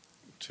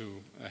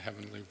to a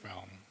heavenly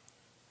realm.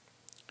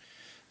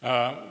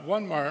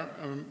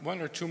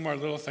 One or two more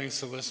little things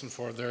to listen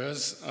for. There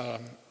is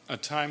a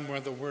time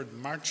where the word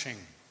marching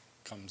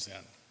comes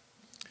in.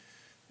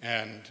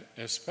 And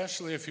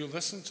especially if you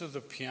listen to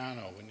the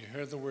piano, when you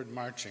hear the word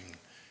marching,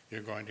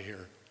 you're going to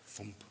hear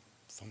thump,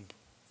 thump,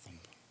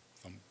 thump,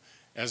 thump,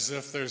 as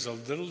if there's a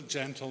little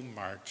gentle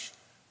march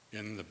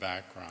in the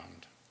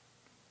background.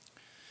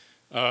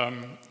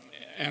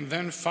 And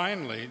then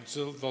finally,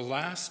 to the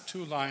last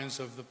two lines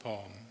of the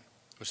poem,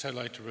 which I'd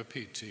like to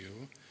repeat to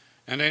you.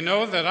 And I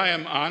know that I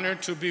am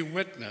honored to be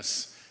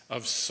witness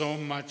of so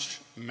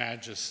much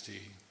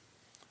majesty.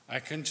 I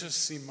can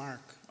just see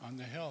Mark on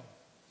the hill,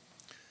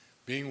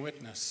 being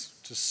witness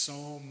to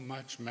so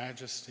much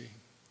majesty.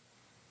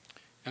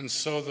 And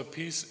so the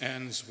piece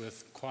ends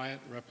with quiet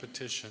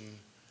repetition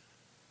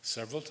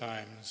several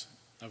times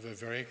of a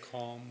very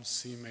calm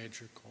C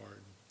major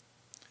chord.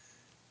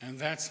 And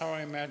that's how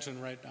I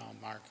imagine right now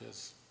Mark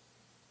is.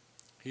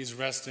 He's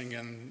resting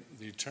in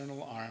the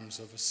eternal arms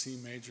of a C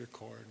major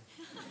chord,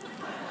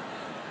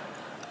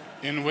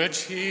 in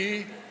which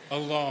he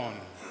alone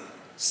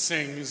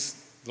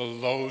sings the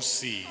low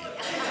C at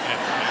the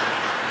end of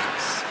the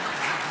piece.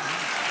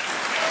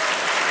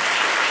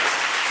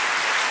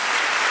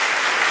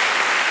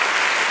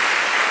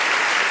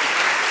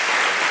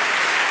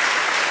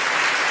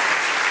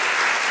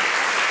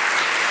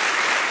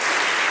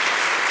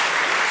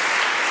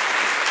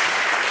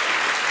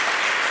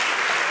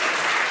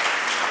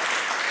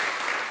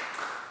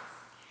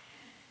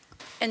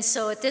 And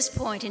so at this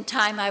point in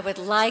time, I would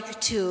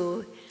like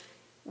to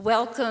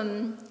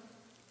welcome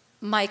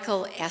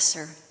Michael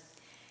Esser.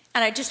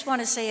 And I just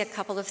want to say a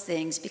couple of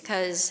things,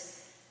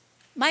 because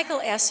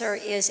Michael Esser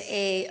is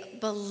a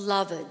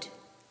beloved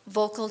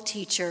vocal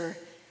teacher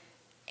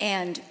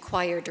and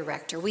choir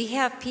director. We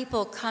have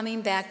people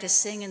coming back to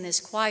sing in this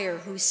choir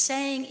who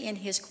sang in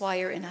his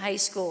choir in high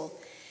school,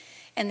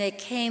 and they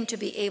came to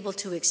be able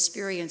to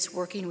experience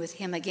working with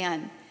him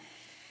again.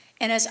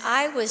 And as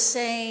I was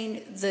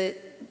saying,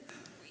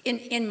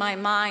 in my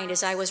mind,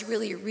 as I was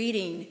really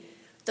reading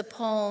the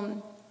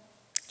poem,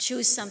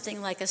 Choose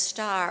Something Like a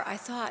Star, I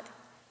thought,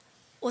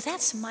 well,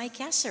 that's Mike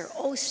Esser,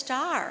 oh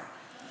star.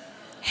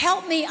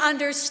 Help me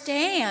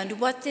understand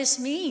what this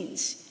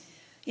means.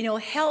 You know,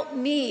 help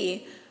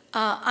me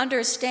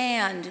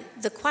understand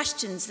the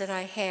questions that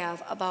I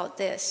have about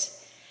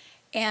this.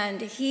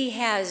 And he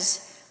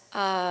has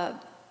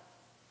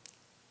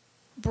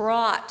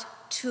brought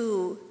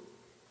to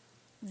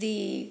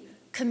the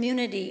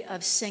community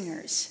of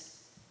singers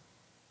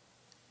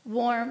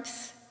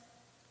warmth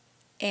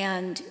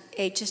and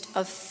just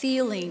a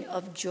feeling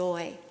of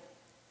joy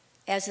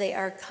as they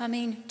are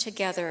coming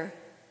together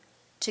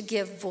to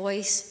give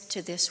voice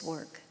to this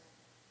work.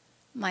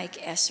 Mike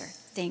Esser,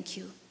 thank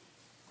you.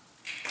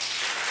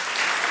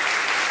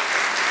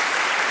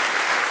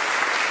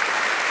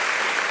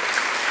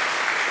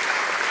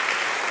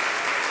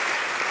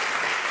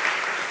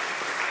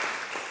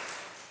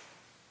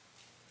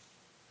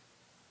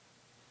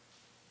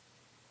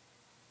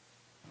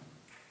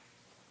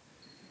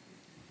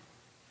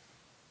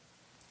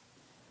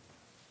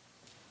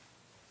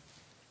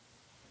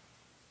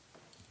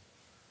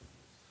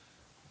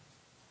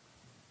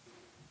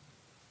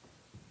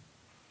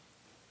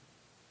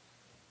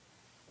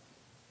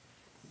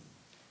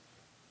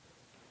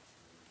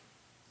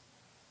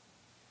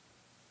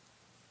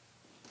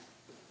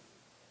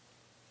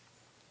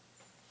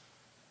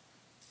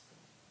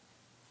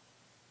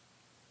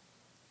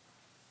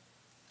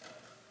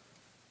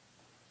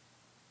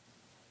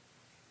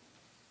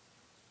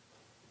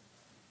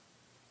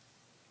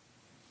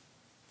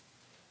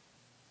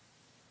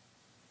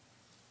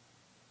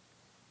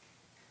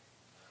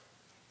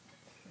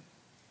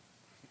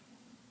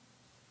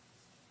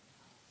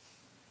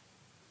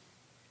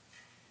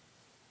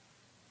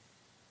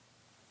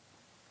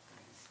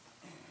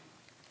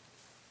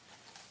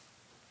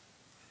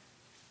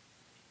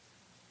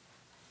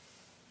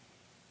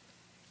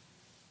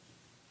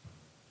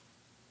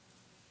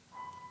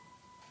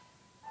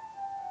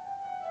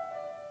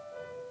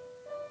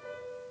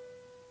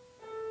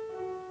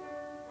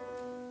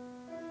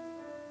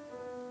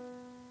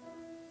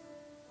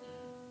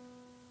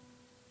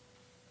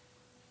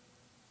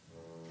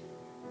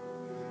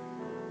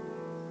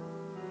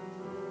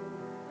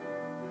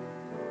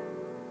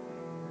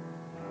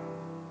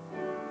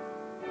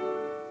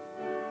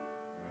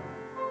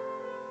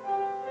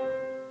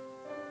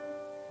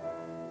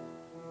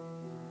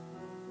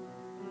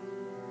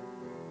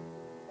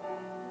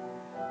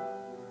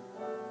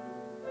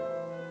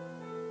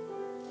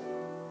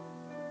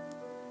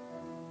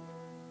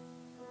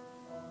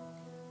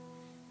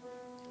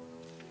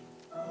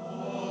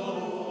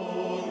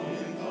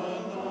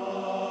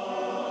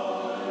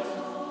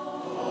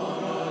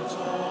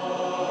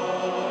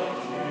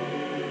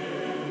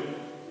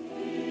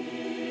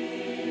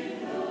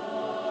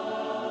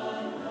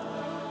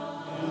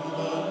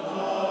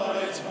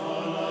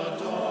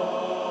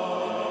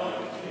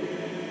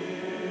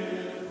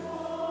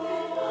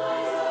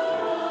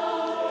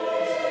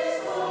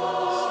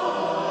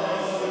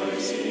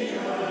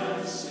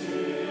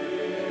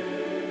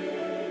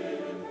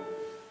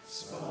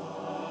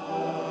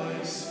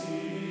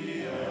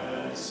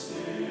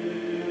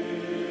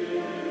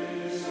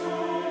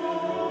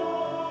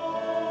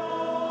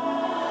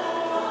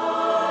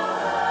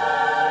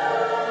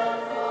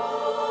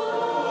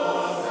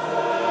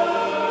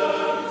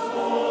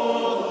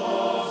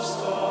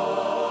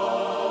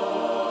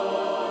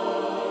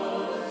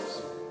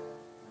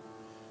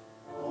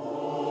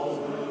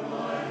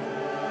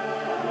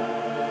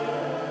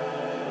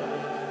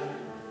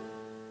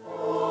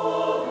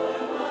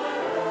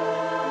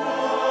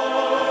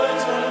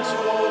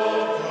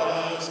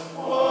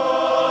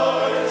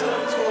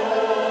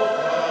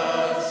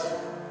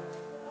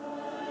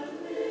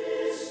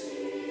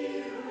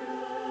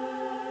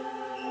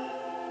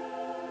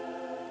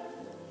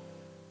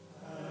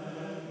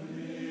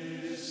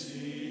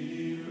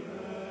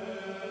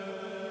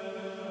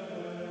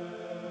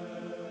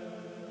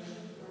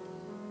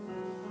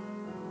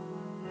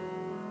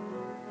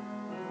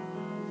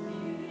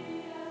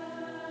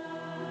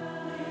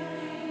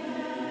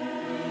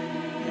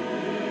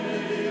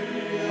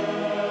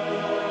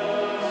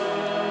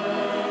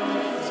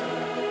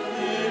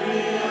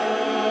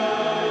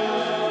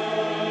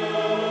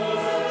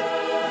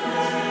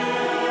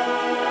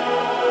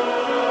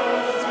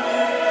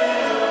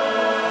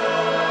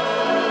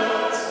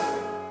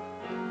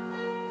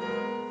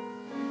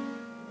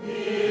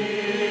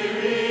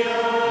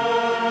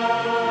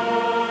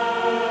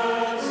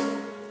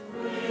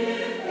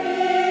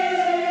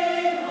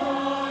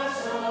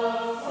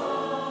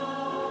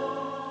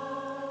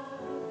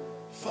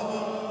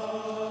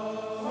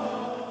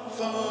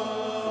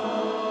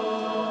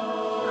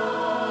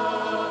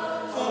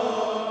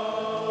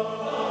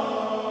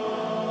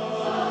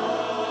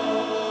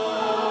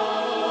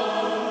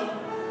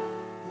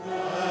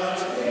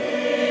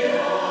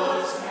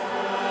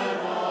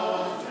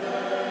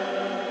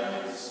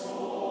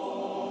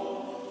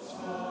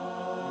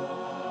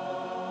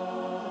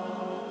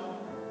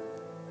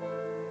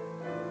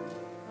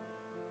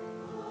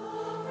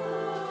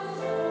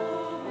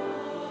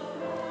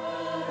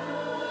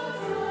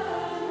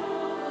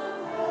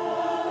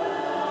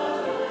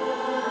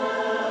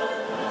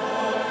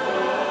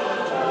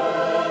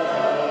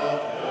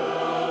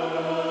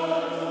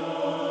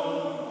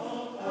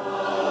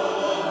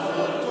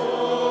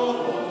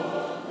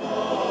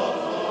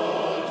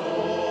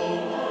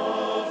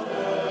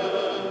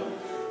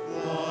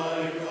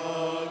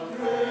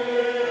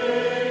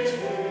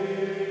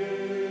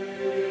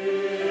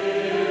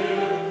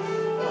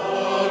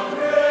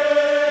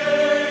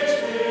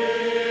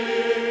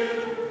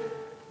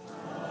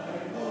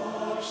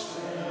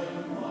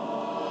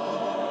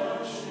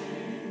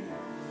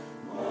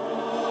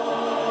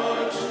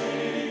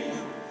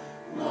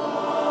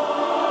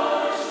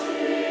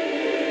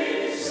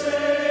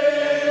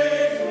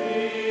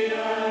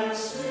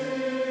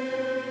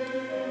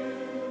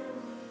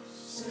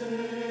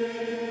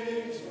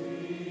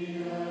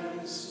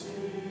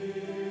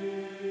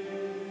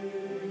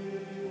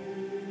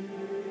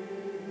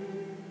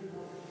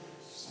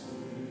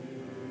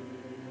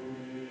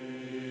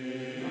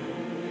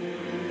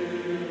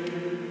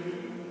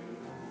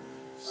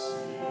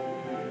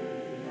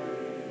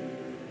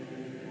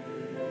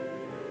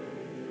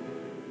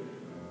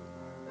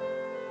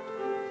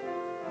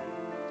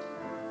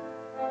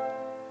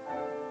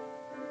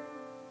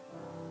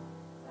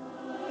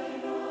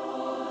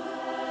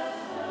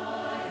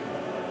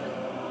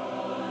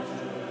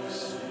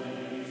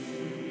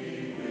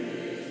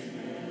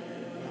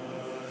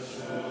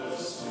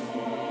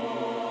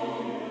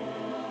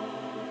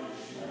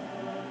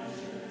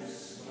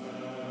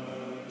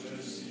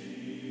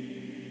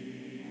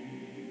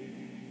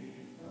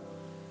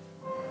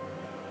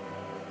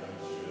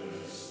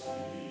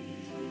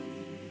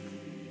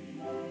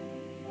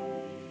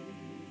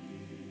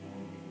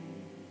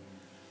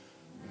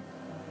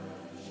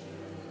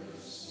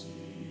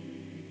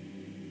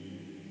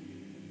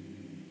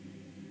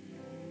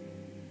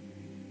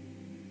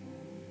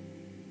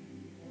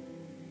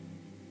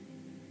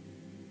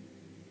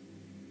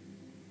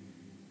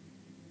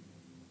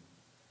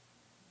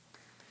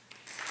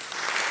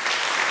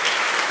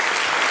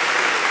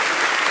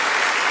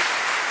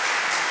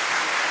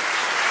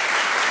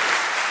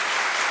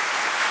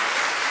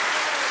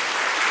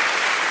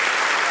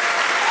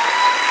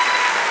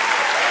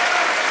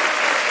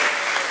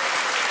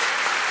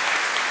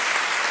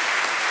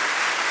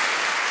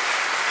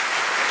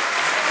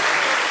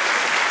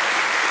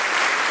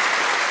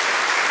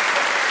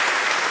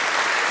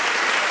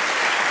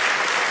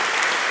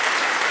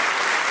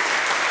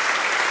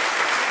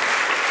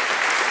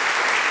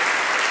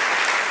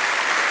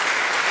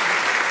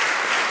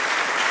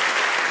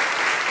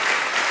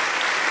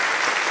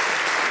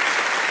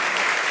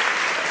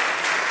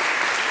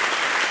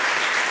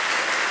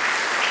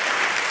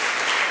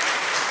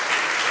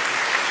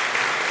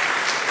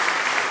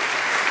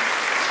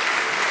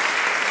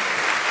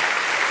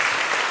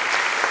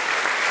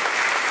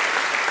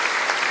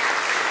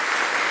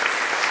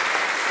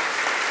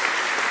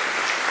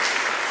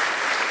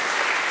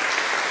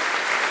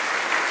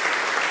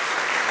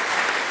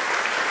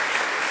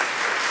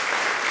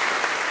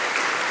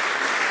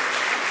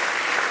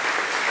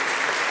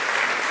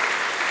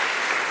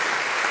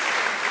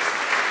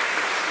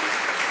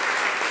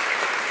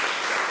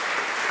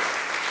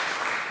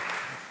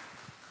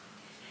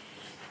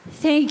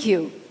 Thank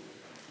you.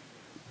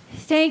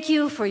 Thank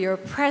you for your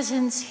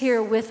presence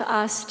here with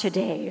us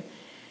today.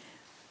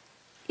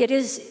 It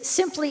is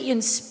simply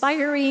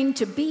inspiring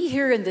to be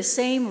here in the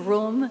same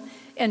room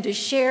and to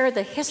share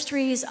the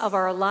histories of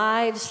our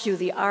lives through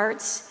the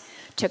arts,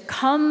 to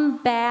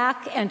come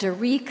back and to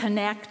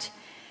reconnect,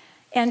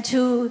 and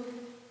to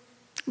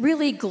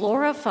really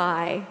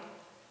glorify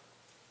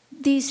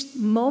these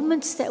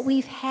moments that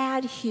we've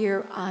had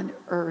here on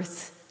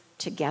earth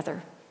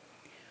together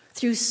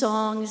through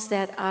songs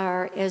that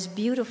are as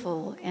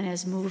beautiful and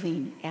as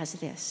moving as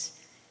this.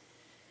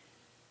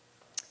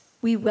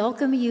 We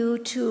welcome you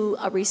to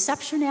a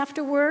reception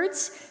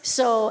afterwards.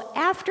 So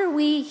after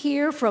we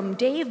hear from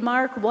Dave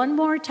Mark one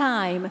more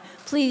time,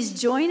 please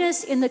join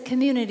us in the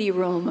community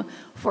room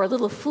for a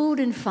little food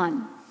and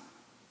fun.